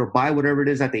courses or buy whatever it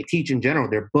is that they teach in general,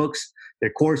 their books,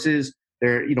 their courses,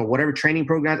 their, you know, whatever training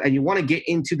programs, and you want to get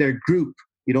into their group,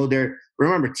 you know, their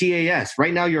remember TAS.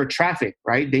 Right now you're a traffic,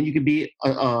 right? Then you could be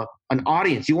an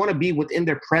audience. You want to be within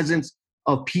their presence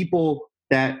of people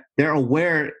that they're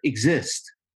aware exist,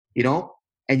 you know,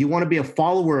 and you want to be a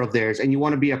follower of theirs, and you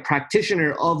want to be a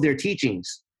practitioner of their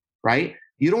teachings, right?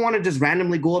 You don't want to just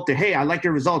randomly go up there, hey, I like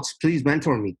your results, please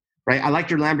mentor me, right? I like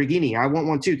your Lamborghini, I want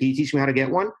one too, can you teach me how to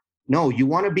get one? No, you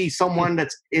want to be someone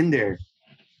that's in there.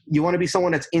 You want to be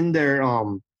someone that's in their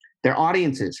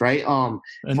audiences, right? And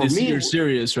for they see me, you're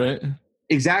serious, right?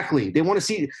 Exactly. They want to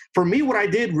see, for me, what I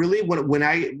did really when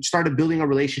I started building a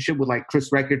relationship with like Chris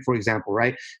Record, for example,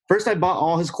 right? First, I bought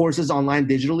all his courses online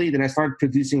digitally. Then I started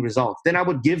producing results. Then I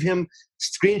would give him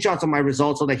screenshots of my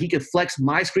results so that he could flex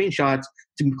my screenshots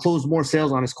to close more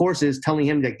sales on his courses, telling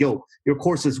him that, yo, your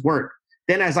courses work.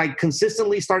 Then as I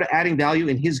consistently started adding value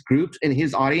in his groups and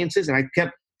his audiences, and I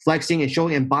kept flexing and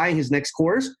showing and buying his next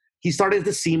course, he started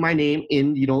to see my name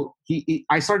in, you know,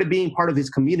 I started being part of his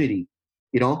community,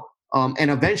 you know?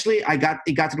 And eventually it got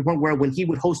to the point where when he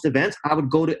would host events, I would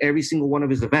go to every single one of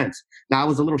his events. Now, I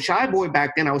was a little shy boy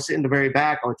back then. I would sit in the very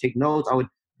back. I would take notes. I would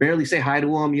barely say hi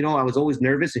to him. You know, I was always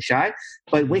nervous and shy.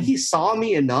 But when he saw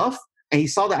me enough and he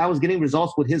saw that I was getting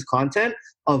results with his content,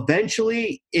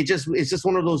 eventually it's just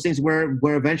one of those things where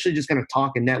we're eventually just going to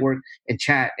talk and network and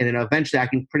chat. And then eventually I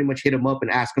can pretty much hit him up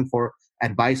and ask him for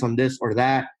advice on this or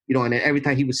that, you know, and then every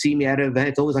time he would see me at an event,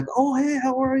 it's always like, oh, hey,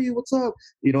 how are you? What's up?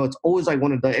 You know, it's always like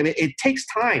one of the, I mean, it takes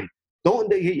time.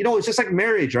 You know, it's just like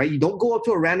marriage, right? You don't go up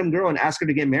to a random girl and ask her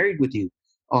to get married with you.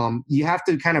 You have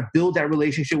to kind of build that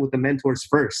relationship with the mentors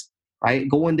first, right?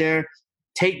 Go in there,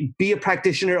 be a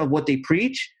practitioner of what they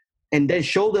preach, and then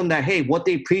show them that, hey, what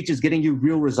they preach is getting you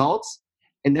real results.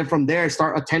 And then from there,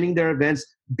 start attending their events,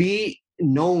 be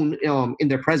known in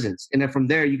their presence, and then from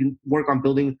there you can work on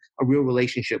building a real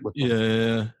relationship with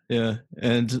them. Yeah.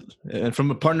 And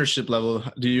from a partnership level,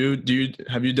 have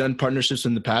you done partnerships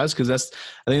in the past? Because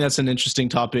I think that's an interesting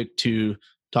topic to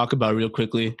talk about real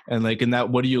quickly. And like in that,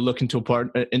 what do you look into a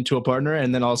partner?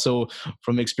 And then also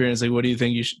from experience, like what do you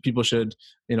think people should,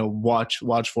 you know, watch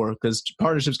for? Because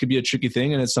partnerships could be a tricky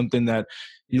thing, and it's something that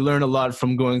you learn a lot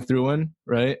from going through one,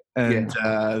 right? And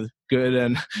good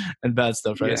and bad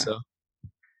stuff, right? Yeah. So.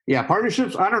 Yeah,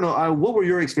 partnerships. I don't know. What were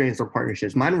your experience with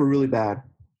partnerships? Mine were really bad.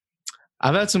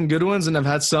 I've had some good ones, and I've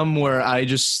had some where I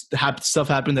just stuff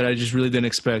happened that I just really didn't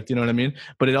expect. You know what I mean?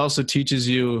 But it also teaches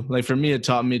you, like for me, it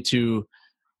taught me to,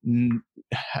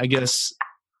 I guess,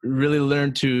 really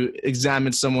learn to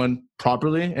examine someone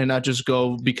properly and not just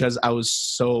go because I was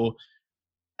so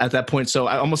at that point, so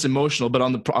almost emotional, but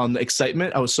on the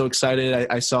excitement, I was so excited.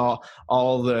 I saw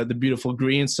all the beautiful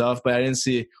green stuff, but I didn't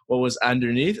see what was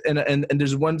underneath. And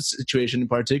there's one situation in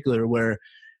particular where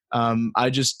I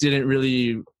just didn't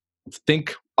really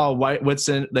think, oh, why does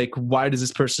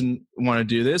this person want to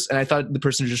do this? And I thought the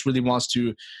person just really wants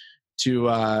to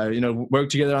work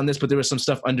together on this, but there was some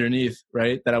stuff underneath,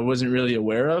 right, that I wasn't really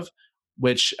aware of,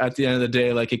 which at the end of the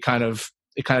day, like it kind of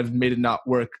made it not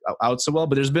work out so well.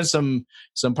 But there's been some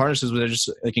partnerships that are just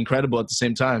like incredible at the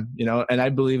same time, you know. And I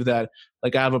believe that,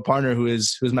 like, I have a partner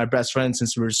who's my best friend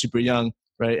since we were super young,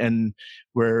 right? And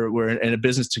we're in a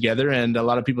business together. And a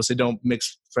lot of people say don't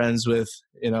mix friends with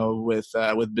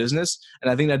business, and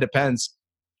I think that depends.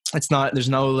 There's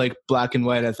no like black and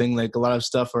white. I think like a lot of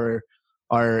stuff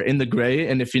are in the gray,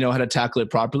 and if you know how to tackle it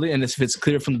properly, and if it's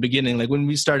clear from the beginning, like when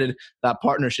we started that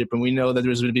partnership and we know that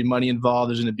there's going to be money involved,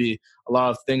 there's going to be a lot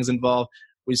of things involved,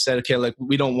 we said, okay, like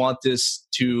we don't want this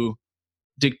to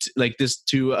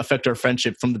affect our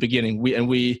friendship from the beginning.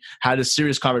 We had a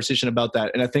serious conversation about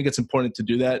that, and I think it's important to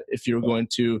do that if you're going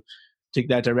to take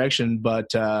that direction. But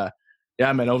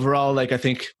yeah, man, overall, like I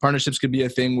think partnerships could be a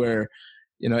thing where,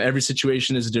 you know, every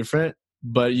situation is different,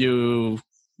 but you're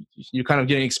kind of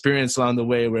getting experience along the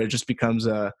way where it just becomes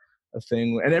a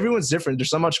thing. And everyone's different.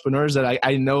 There's some entrepreneurs that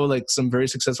I know, like some very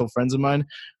successful friends of mine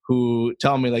who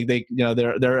tell me like they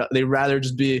rather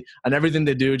just be on everything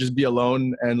they do, just be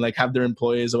alone and like have their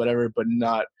employees or whatever, but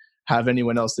not have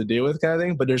anyone else to deal with kind of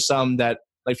thing. But there's some that,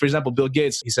 like, for example, Bill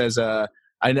Gates, he says,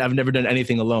 I've never done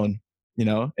anything alone, you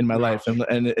know, in my life.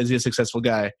 And is he a successful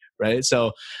guy? Right.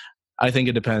 So I think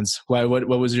it depends. Why, what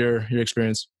was your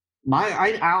experience?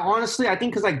 I honestly, I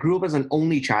think because I grew up as an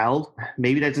only child,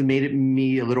 maybe that just made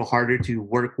me a little harder to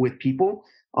work with people.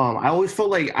 I always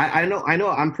felt like I know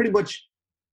I'm pretty much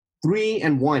 3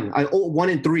 and 1. 1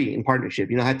 and 3 in partnership.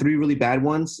 You know, I had 3 really bad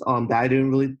ones that I didn't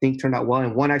really think turned out well,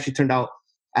 and one actually turned out.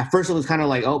 At first, it was kind of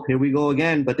like, oh, here we go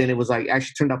again, but then it was like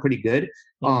actually turned out pretty good.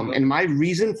 And my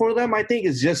reason for them, I think,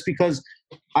 is just because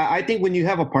I think when you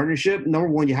have a partnership, number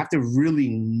one, you have to really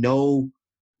know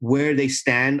where they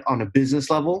stand on a business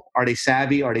level. Are they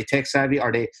savvy? Are they tech savvy?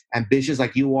 Are they ambitious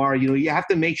like you are? You know, you have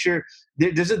to make sure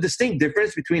there's a distinct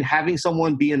difference between having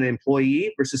someone be an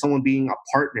employee versus someone being a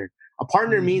partner. A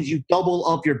partner means you double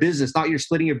up your business, not you're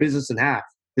splitting your business in half.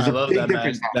 There's I a love big that, man.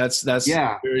 difference now. That's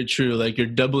Yeah, very true. Like you're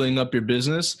doubling up your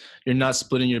business. You're not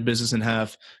splitting your business in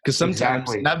half. Because sometimes,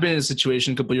 exactly. and I've been in a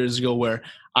situation a couple of years ago where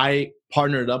I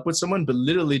partnered up with someone, but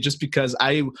literally just because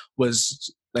I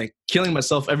was like killing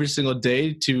myself every single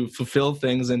day to fulfill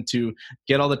things and to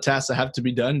get all the tasks that have to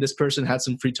be done. This person had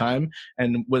some free time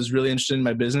and was really interested in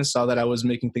my business, saw that I was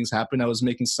making things happen. I was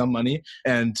making some money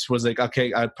and was like,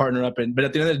 okay, I partner up. But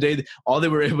at the end of the day, all they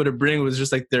were able to bring was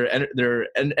just like their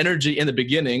energy in the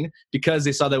beginning because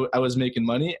they saw that I was making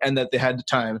money and that they had the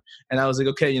time. And I was like,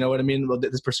 okay, you know what I mean? Well,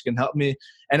 this person can help me.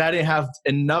 And I didn't have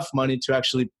enough money to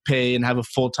actually pay and have a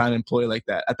full-time employee like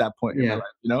that at that point in my life,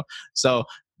 you know? So,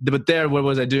 but there, what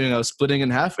was I doing? I was splitting in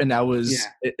half, and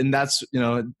and that's, you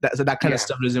know, that kind of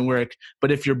stuff doesn't work.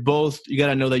 But if you're both, you got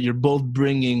to know that you're both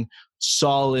bringing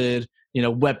solid, you know,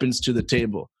 weapons to the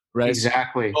table, right?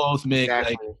 Exactly. So both make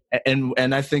like,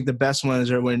 and I think the best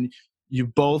ones are when you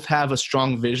both have a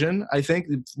strong vision. I think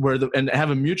and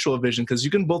have a mutual vision, because you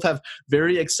can both have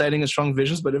very exciting and strong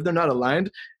visions, but if they're not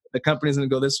aligned, the company's going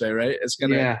to go this way, right? It's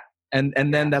gonna, and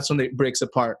then that's when it breaks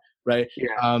apart. Right.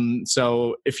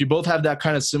 So if you both have that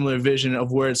kind of similar vision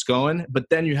of where it's going, but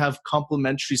then you have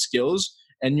complementary skills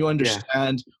and you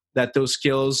understand that those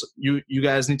skills, you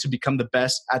guys need to become the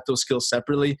best at those skills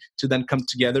separately to then come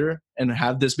together and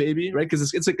have this baby. Right.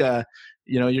 Because it's like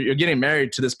you know, you're getting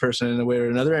married to this person in a way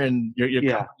or another, and your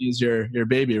company is your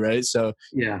baby. Right. So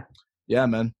yeah,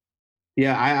 man.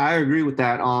 Yeah, I agree with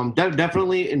that.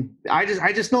 Definitely. And I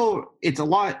just know it's a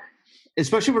lot,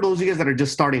 especially for those of you guys that are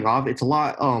just starting off, it's a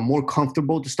lot more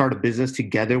comfortable to start a business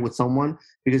together with someone,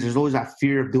 because there's always that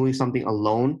fear of doing something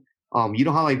alone. You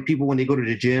know how like people, when they go to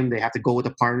the gym, they have to go with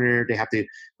a partner. They have to,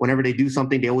 whenever they do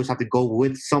something, they always have to go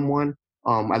with someone,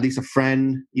 at least a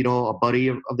friend, you know, a buddy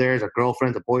of theirs, a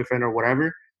girlfriend, a boyfriend, or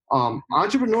whatever.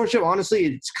 Entrepreneurship, honestly,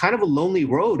 it's kind of a lonely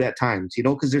road at times, you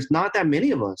know, because there's not that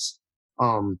many of us.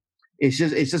 It's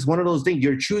just one of those things.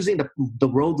 You're choosing the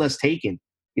road less taken.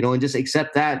 You know, and just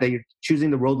accept that you're choosing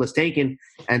the road less taken,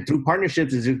 and through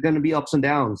partnerships, there's going to be ups and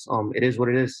downs. It is what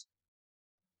it is.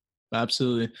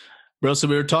 Absolutely, bro. So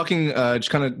we were talking, just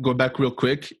kind of go back real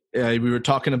quick. We were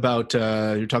talking about,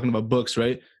 you're talking about books,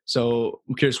 right? So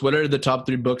I'm curious, what are the top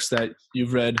 3 books that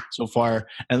you've read so far?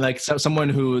 And like someone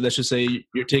who, let's just say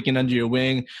you're taking under your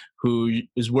wing, who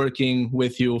is working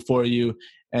with you, for you,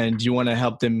 and you want to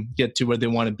help them get to where they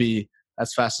want to be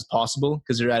as fast as possible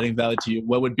because they're adding value to you.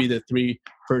 What would be the 3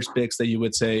 first picks that you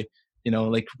would say, you know,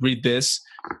 like read this?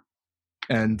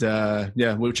 And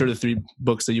which are the 3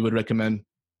 books that you would recommend?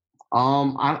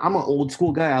 I'm an old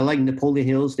school guy. I like Napoleon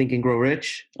Hill's Think and Grow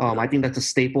Rich. I think that's a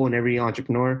staple in every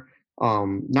entrepreneur.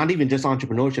 Not even just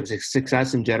entrepreneurship, it's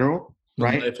success in general,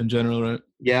 right? Life in general, right?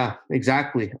 Yeah,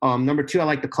 exactly. Number 2, I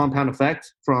like The Compound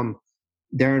Effect from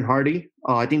Darren Hardy.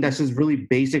 I think that's just really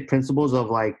basic principles of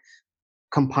like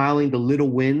compiling the little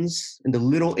wins, and the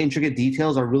little intricate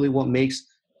details are really what makes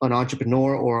an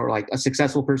entrepreneur or like a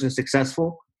successful person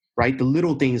successful, right? The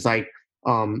little things like,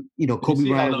 you know, Kobe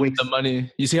Bryant the money.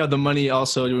 You see how the money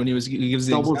also, when he gives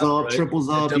the doubles example, up, right? triples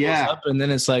up, up, and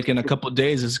then it's like in a couple of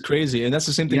days, it's crazy. And that's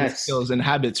the same thing with skills and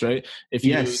habits, right? If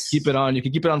you keep it on, you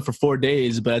can keep it on for 4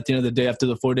 days, but at the end of the day, after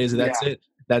the 4 days, that's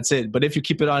it. But if you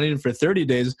keep it on even for 30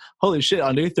 days, holy shit,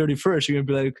 on day 31st, you're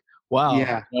gonna be like, wow, you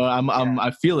know,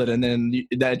 I feel it. And then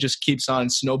that just keeps on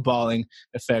snowballing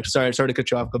effect. Sorry to cut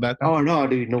you off. Go back. Oh, no,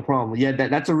 dude, no problem. Yeah,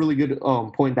 that's a really good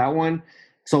point, that one.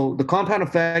 So The Compound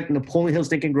Effect, Napoleon Hill's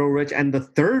Think and Grow Rich. And the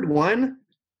third one,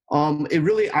 it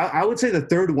really, I would say the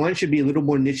third one should be a little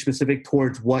more niche specific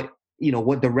towards what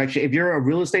direction. If you're a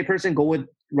real estate person, go with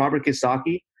Robert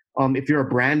Kiyosaki. If you're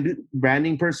a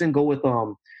branding person, go with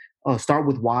Start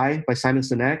With Why by Simon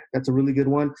Sinek. That's a really good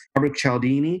one. Robert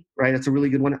Cialdini, right? That's a really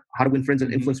good one. How to Win Friends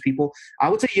and Influence People. I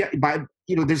would say,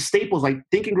 there's staples like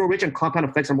Think and Grow Rich and Compound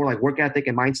Effects are more like work ethic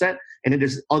and mindset. And then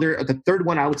there's the third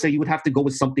one, I would say you would have to go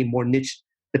with something more niche,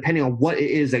 depending on what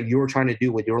it is that you're trying to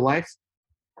do with your life.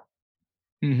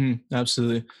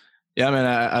 Absolutely. Yeah, man,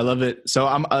 I love it. So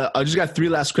I just got 3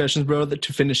 last questions, bro,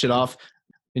 to finish it off.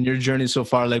 In your journey so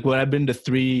far, like what have been the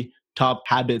 3 top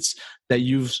habits that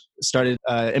you've started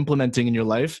implementing in your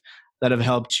life that have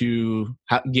helped you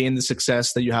gain the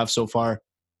success that you have so far?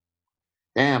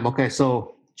 Damn. Okay.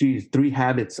 So, geez, 3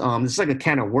 habits. It's like a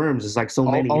can of worms. It's like so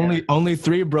many. Only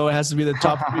 3, bro. It has to be the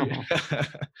top 3.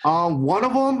 One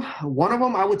of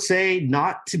them, I would say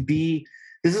not to be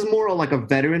this is more like a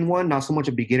veteran one, not so much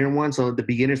a beginner one. So the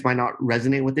beginners might not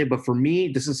resonate with it. But for me,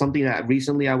 this is something that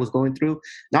recently I was going through.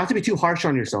 Not to be too harsh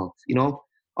on yourself,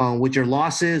 with your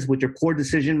losses, with your poor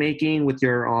decision making, with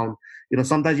your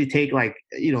sometimes you take like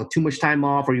too much time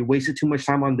off, or you wasted too much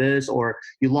time on this, or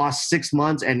you lost 6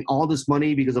 months and all this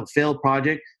money because of a failed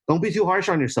project. Don't be too harsh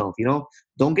on yourself.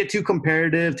 Don't get too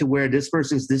comparative to where this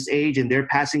person's this age and they're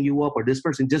passing you up, or this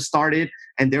person just started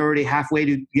and they're already halfway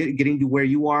to getting to where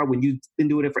you are when you've been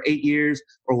doing it for 8 years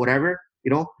or whatever.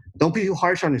 Don't be too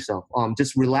harsh on yourself.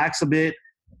 Just relax a bit,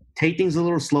 take things a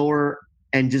little slower,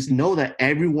 and just know that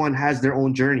everyone has their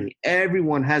own journey.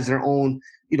 Everyone has their own,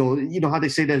 how they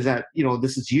say that,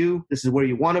 this is you, this is where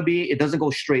you want to be. It doesn't go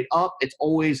straight up. It's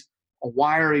always a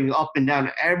wiring up and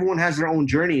down. Everyone has their own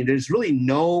journey. There's really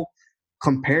no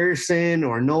comparison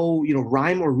or no,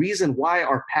 rhyme or reason why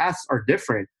our paths are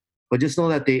different, but just know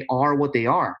that they are what they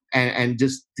are, and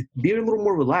just be a little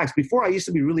more relaxed. Before, I used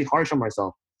to be really harsh on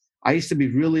myself. I used to be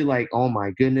really like, oh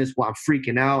my goodness, well, I'm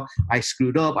freaking out. I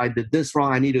screwed up. I did this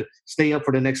wrong. I need to stay up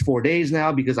for the next 4 days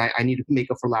now because I need to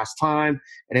make up for last time.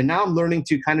 And then now I'm learning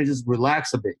to kind of just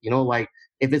relax a bit, like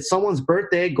if it's someone's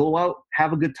birthday, go out,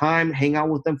 have a good time, hang out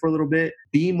with them for a little bit,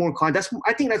 be more calm.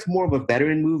 I think that's more of a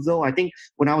veteran move though. I think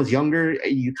when I was younger,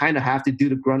 you kind of have to do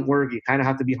the grunt work. You kind of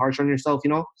have to be harsh on yourself,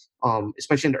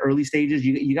 especially in the early stages.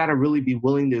 You got to really be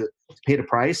willing to pay the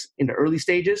price in the early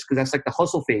stages, because that's like the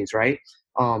hustle phase, right?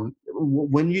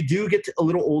 When you do get a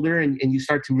little older and you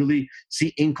start to really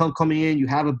see income coming in, you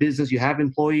have a business, you have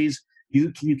employees,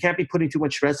 you can't be putting too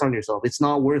much stress on yourself. It's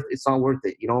not worth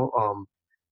it.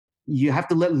 You have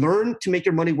to learn to make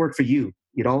your money work for you.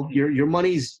 Your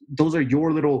money's, those are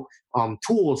your little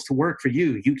tools to work for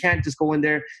you. You can't just go in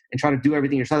there and try to do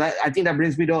everything yourself. I think that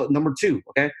brings me to number 2.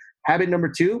 Okay. Habit number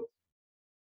 2,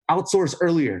 outsource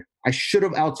earlier. I should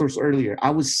have outsourced earlier.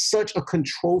 I was such a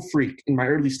control freak in my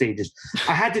early stages.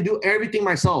 I had to do everything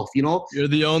myself, You're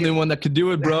the only one that could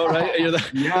do it, bro, right?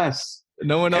 Yes.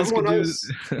 No one else can do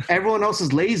it. Everyone else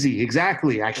is lazy.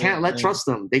 Exactly. I can't trust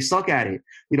them. They suck at it,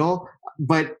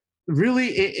 But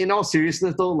really, in all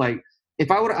seriousness though, like if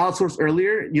I would have outsourced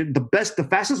earlier, the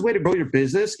fastest way to grow your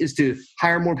business is to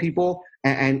hire more people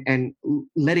and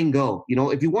letting go.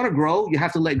 If you want to grow, you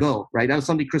have to let go, right? That was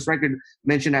something Chris Record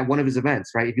mentioned at one of his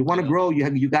events, right? If you want to grow,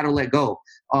 you got to let go.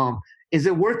 Is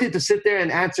it worth it to sit there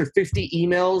and answer 50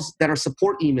 emails that are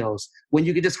support emails when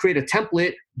you could just create a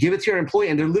template, give it to your employee,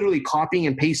 and they're literally copying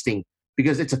and pasting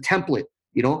because it's a template?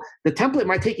 The template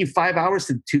might take you 5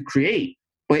 hours to create,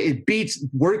 but it beats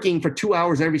working for 2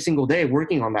 hours every single day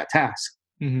working on that task.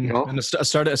 Mm-hmm. And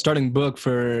a starting book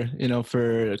for kind of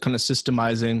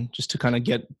systemizing, just to kind of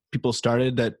get people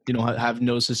started that have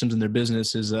no systems in their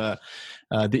business, is the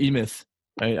E-Myth.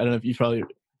 Right? I don't know if you've probably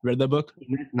read that book.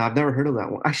 No, I've never heard of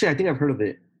that one. Actually, I think I've heard of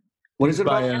it. What is it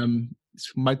about?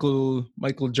 Michael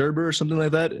Gerber or something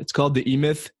like that. It's called The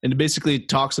E-Myth, and it basically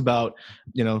talks about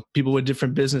people with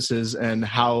different businesses and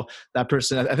how that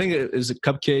person, I think it is a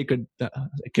cupcake, or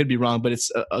it could be wrong, but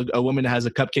it's a woman that has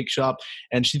a cupcake shop,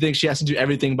 and she thinks she has to do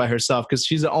everything by herself because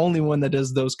she's the only one that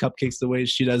does those cupcakes the way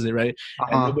she does it, right?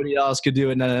 And nobody else could do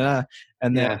it.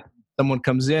 And then someone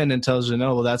comes in and tells her,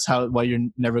 no, well, that's why you're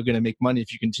never going to make money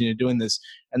if you continue doing this.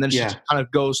 And then she kind of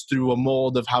goes through a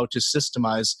mold of how to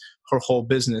systemize her whole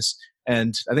business.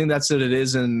 And I think that's what it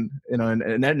is in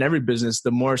every business. The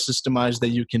more systemized that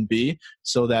you can be,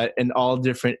 so that in all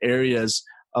different areas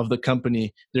of the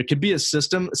company, there could be a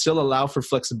system, still allow for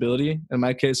flexibility. In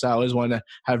my case, I always want to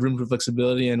have room for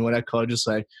flexibility and what I call just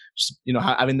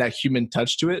having that human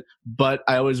touch to it. But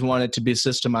I always want it to be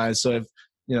systemized. So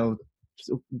if,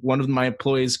 one of my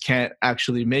employees can't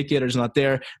actually make it or is not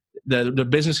there, the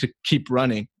business could keep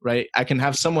running, right? I can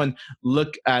have someone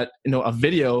look at, a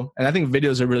video, and I think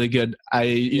videos are really good. I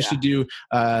used to do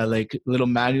like little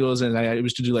manuals, and I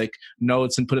used to do like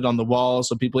notes and put it on the wall.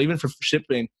 So people, even for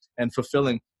shipping and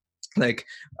fulfilling, like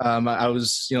I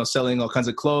was, selling all kinds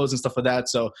of clothes and stuff like that.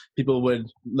 So people would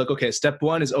look, okay, step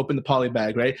 1 is open the poly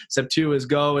bag, right? Step 2 is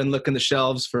go and look in the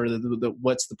shelves for the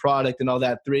what's the product and all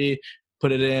that. 3,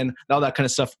 put it in, all that kind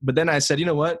of stuff. But then I said, you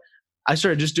know what? I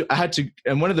started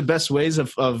and one of the best ways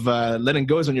of letting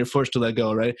go is when you're forced to let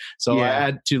go, right? So I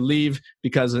had to leave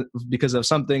because of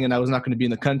something, and I was not going to be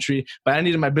in the country, but I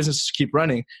needed my business to keep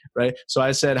running, right? So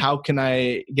I said, how can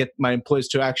I get my employees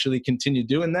to actually continue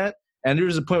doing that? And there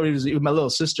was a point where it was my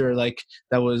little sister, that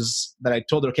I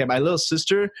told her, okay, my little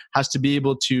sister has to be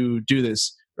able to do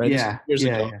this. Right? Years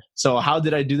ago. So how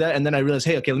did I do that? And then I realized,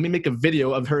 hey, okay, let me make a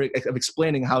video of her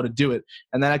explaining how to do it.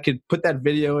 And then I could put that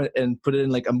video and put it in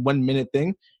like a 1-minute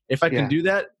thing. If I can do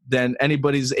that, then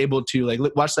anybody's able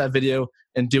to watch that video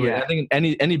and do it. I think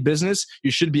in any business,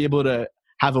 you should be able to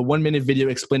have a 1-minute video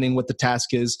explaining what the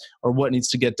task is or what needs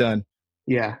to get done.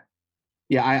 Yeah.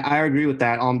 Yeah, I agree with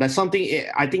that. That's something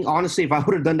I think honestly, if I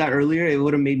would have done that earlier, it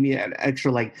would have made me an extra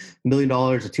like $1 million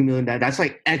or $2 million. That's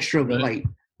like extra like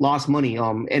lost money.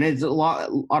 And it's a lot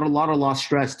of lost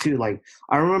stress too. Like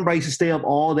I remember I used to stay up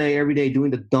all day, every day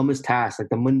doing the dumbest tasks, like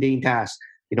the mundane tasks.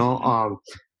 You know,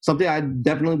 something I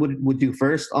definitely would do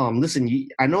first. Listen,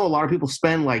 I know a lot of people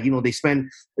spend like they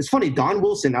spend. It's funny, Don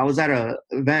Wilson. I was at a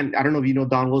event. I don't know if you know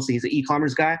Don Wilson. He's an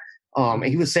e-commerce guy. And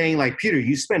he was saying like, Peter,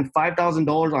 you spend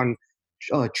 $5,000 on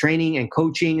training and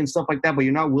coaching and stuff like that, but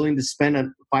you're not willing to spend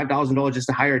 $5,000 just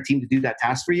to hire a team to do that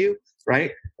task for you, right?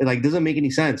 It like doesn't make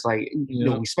any sense. Like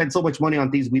we spend so much money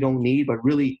on things we don't need, but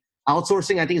really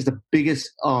outsourcing, I think, is the biggest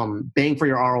bang for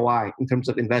your ROI in terms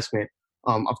of investment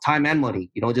of time and money.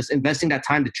 Just investing that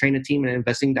time to train a team and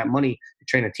investing that money to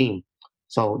train a team.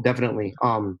 So definitely.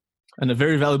 And a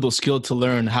very valuable skill to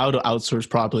learn how to outsource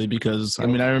properly, because I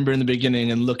mean, I remember in the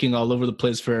beginning and looking all over the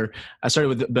place I started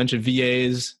with a bunch of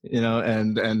VAs,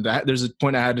 and there's a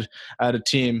point I had a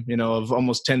team, of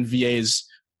almost 10 VAs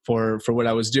for what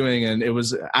I was doing. And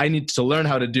I need to learn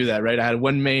how to do that, right? I had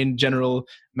one main general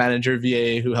manager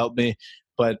VA who helped me.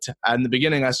 But in the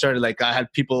beginning, I started I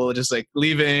had people just like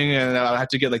leaving, and I had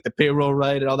to get like the payroll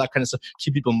right and all that kind of stuff,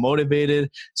 keep people motivated.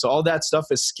 So all that stuff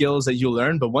is skills that you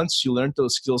learn. But once you learn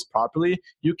those skills properly,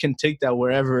 you can take that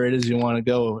wherever it is you want to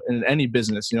go in any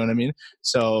business. You know what I mean?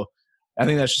 So I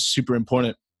think that's just super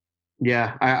important.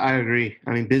 Yeah, I agree.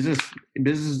 I mean, business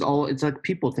is it's like a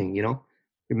people thing, you're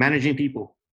managing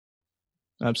people.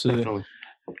 Absolutely. Definitely.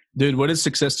 Dude, what is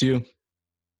success to you?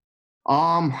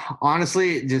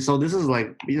 Honestly, so this is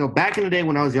like, back in the day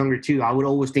when I was younger too, I would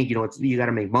always think, you got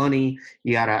to make money,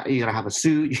 you gotta have a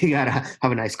suit, you gotta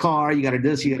have a nice car, you gotta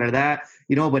this, you gotta that,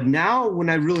 but now when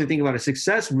I really think about it,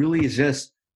 success really is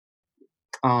just,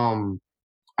 I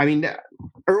mean,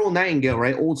 Earl Nightingale,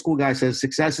 right? Old school guy says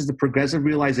success is the progressive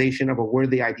realization of a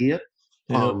worthy idea.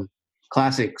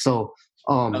 Classic. So,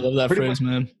 I love that phrase,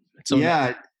 man. So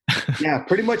yeah. Yeah.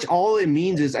 Pretty much all it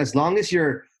means is as long as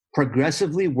you're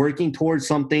progressively working towards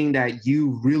something that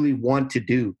you really want to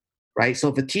do, right? So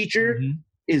if a teacher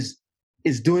is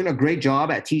doing a great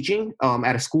job at teaching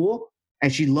at a school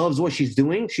and she loves what she's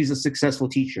doing, she's a successful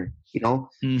teacher. She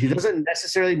doesn't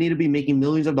necessarily need to be making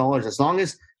millions of dollars as long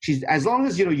as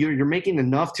you're making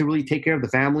enough to really take care of the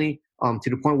family to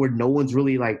the point where no one's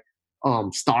really like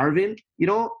starving,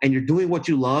 and you're doing what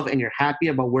you love and you're happy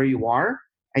about where you are.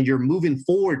 And you're moving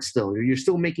forward still, you're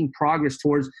still making progress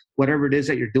towards whatever it is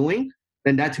that you're doing,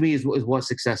 then that to me is what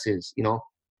success is,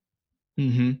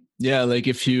 Yeah, like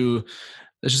if you,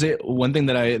 let's just say one thing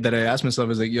that I asked myself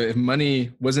is like, if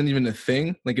money wasn't even a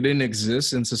thing, like it didn't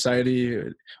exist in society,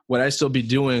 would I still be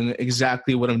doing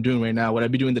exactly what I'm doing right now? Would I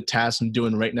be doing the tasks I'm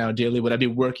doing right now daily? Would I be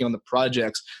working on the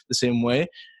projects the same way?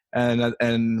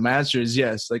 And my answer is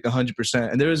yes, like 100%.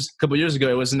 And there was a couple of years ago,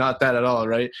 it was not that at all,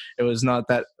 right? It was not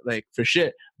that like for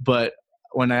shit. But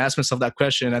when I asked myself that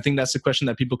question, I think that's the question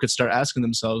that people could start asking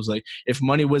themselves. Like, if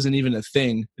money wasn't even a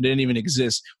thing, it didn't even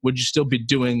exist, would you still be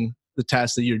doing the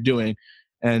tasks that you're doing?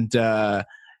 And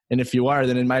if you are,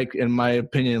 then in my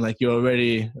opinion, like you're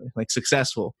already like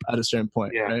successful at a certain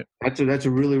point. Yeah, right? That's a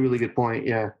really, really good point.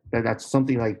 Yeah, that's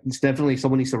something like it's definitely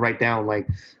someone needs to write down. Like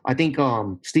I think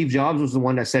Steve Jobs was the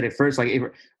one that said it first. Like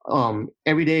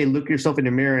every day, look yourself in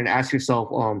the mirror and ask yourself,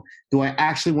 do I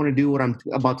actually want to do what I'm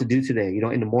about to do today?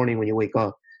 In the morning when you wake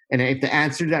up. And if the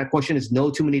answer to that question is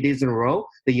no too many days in a row,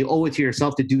 then you owe it to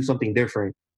yourself to do something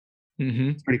different.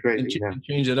 It's pretty crazy. And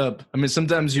change it up. I mean,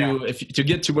 sometimes to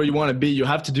get to where you want to be, you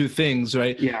have to do things,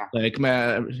 right? Yeah. Like,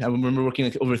 man, I remember working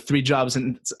like over 3 jobs,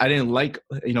 and I didn't like,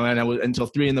 and I was until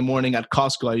 3 a.m. at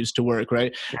Costco. I used to work,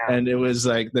 right? Yeah. And it was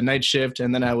like the night shift,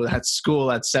 and then I had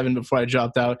school at 7 before I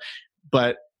dropped out.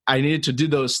 But I needed to do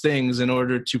those things in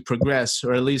order to progress,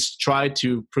 or at least try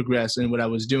to progress in what I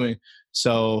was doing.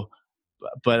 So,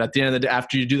 but at the end of the day,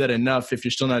 after you do that enough, if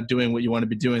you're still not doing what you want to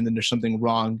be doing, then there's something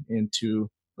wrong in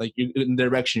the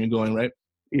direction you're going, right?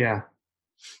 Yeah.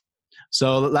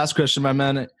 So last question, my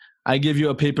man. I give you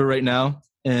a paper right now,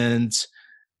 and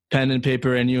pen and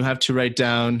paper, and you have to write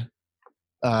down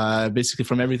basically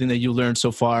from everything that you learned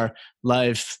so far,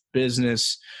 life,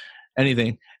 business,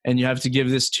 anything. And you have to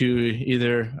give this to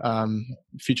either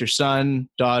future son,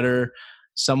 daughter,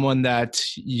 someone that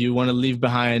you want to leave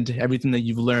behind everything that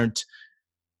you've learned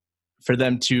for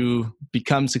them to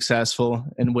become successful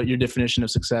and what your definition of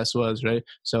success was, right?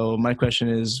 So my question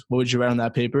is, what would you write on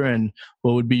that paper, and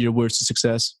what would be your words to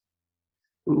success?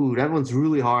 Ooh, that one's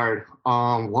really hard.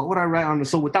 What would I write on?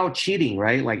 So without cheating,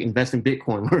 right? Like invest in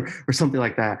Bitcoin or something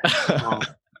like that.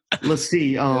 Let's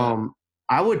see.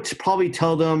 I would probably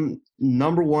tell them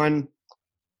number one,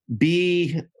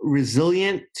 be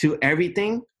resilient to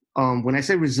everything. When I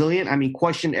say resilient, I mean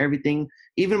question everything.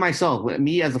 Even myself,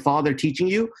 me as a father teaching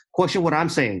you, question what I'm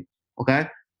saying. Okay,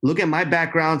 look at my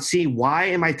background, see why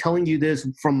am I telling you this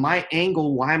from my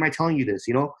angle? Why am I telling you this?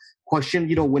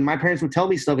 Question. When my parents would tell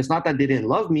me stuff, it's not that they didn't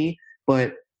love me,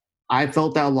 but I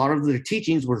felt that a lot of their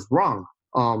teachings was wrong.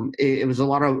 It was a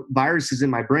lot of viruses in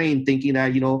my brain thinking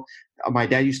that, my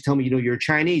dad used to tell me, you're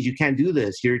Chinese, you can't do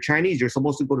this. You're Chinese, you're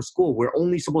supposed to go to school. We're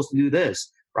only supposed to do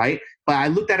this, right? But I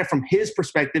looked at it from his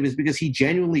perspective is because he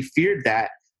genuinely feared that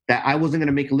I wasn't going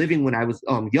to make a living when I was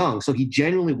young. So he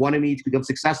genuinely wanted me to become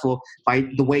successful by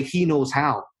the way he knows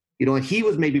how, and he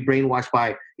was maybe brainwashed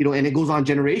by, and it goes on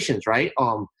generations, right?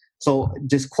 So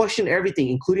just question everything,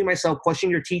 including myself,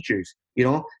 question your teachers,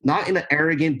 not in an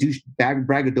arrogant,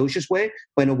 braggadocious way,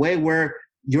 but in a way where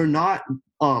you're not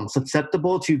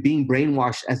susceptible to being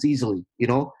brainwashed as easily.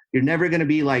 You're never going to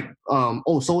be like,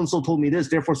 oh, so-and-so told me this,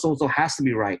 therefore so-and-so has to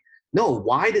be right. No,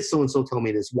 why did so-and-so tell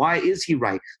me this? Why is he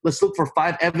right? Let's look for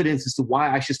 5 evidence as to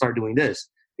why I should start doing this.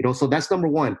 So that's number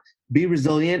one, be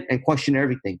resilient and question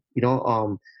everything.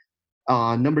 Number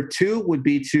 2 would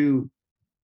be to,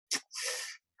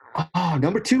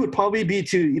 probably be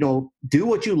to, do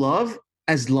what you love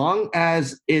as long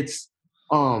as it's,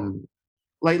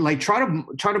 like try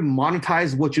to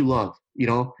monetize what you love,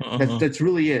 that's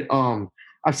really it.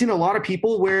 I've seen a lot of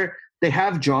people where they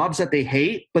have jobs that they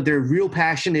hate, but their real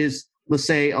passion is, let's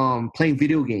say, playing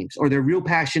video games, or their real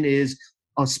passion is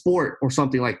a sport or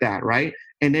something like that. Right.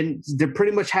 And then they're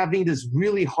pretty much having this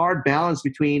really hard balance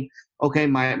between, okay,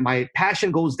 my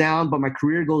passion goes down, but my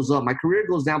career goes up. My career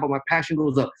goes down, but my passion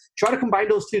goes up. Try to combine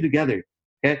those two together.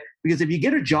 Okay. Because if you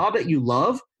get a job that you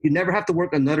love, you never have to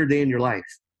work another day in your life.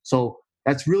 So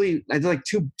that's like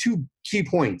two key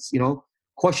points,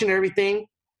 question everything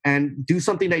and do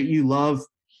something that you love,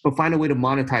 but find a way to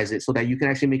monetize it so that you can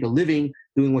actually make a living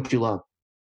doing what you love.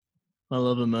 I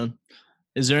love it, man.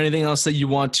 Is there anything else that you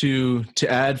want to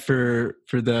add for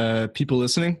the people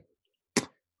listening?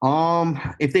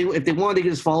 If they want, they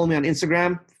can just follow me on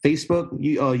Instagram, Facebook,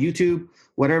 YouTube,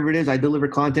 whatever it is. I deliver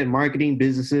content, marketing,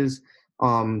 businesses.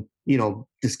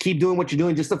 Just keep doing what you're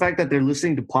doing. Just the fact that they're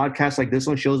listening to podcasts like this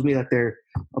one shows me that they're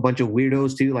a bunch of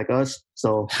weirdos too, like us.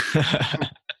 So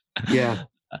yeah,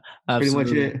 pretty much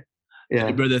it. Yeah.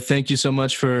 Hey, brother, thank you so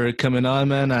much for coming on,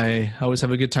 man. I always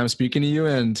have a good time speaking to you,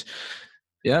 and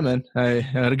yeah, man, I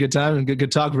had a good time and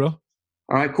good talk, bro. All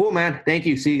right, cool, man. Thank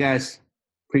you. See you guys.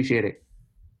 Appreciate it.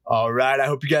 All right. I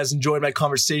hope you guys enjoyed my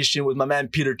conversation with my man,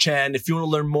 Peter Chan. If you want to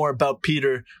learn more about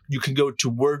Peter, you can go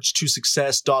to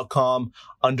wordstosuccess.com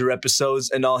under episodes,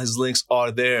 and all his links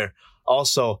are there.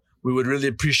 Also, we would really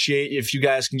appreciate if you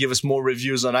guys can give us more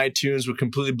reviews on iTunes. We're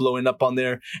completely blowing up on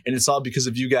there, and it's all because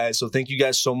of you guys. So thank you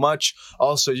guys so much.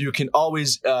 Also, you can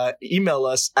always email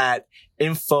us at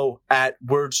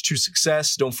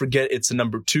info@wordstosuccess. Don't forget, it's the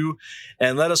number 2.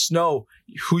 And let us know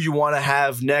who you want to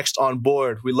have next on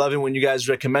board. We love it when you guys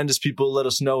recommend us people. Let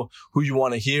us know who you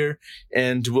want to hear,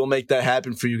 and we'll make that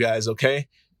happen for you guys, okay?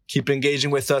 Keep engaging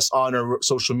with us on our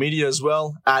social media as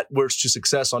well, at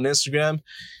Words2Success on Instagram.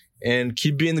 And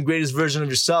keep being the greatest version of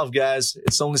yourself, guys.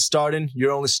 It's only starting.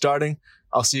 You're only starting.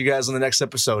 I'll see you guys on the next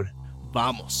episode.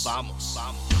 Vamos.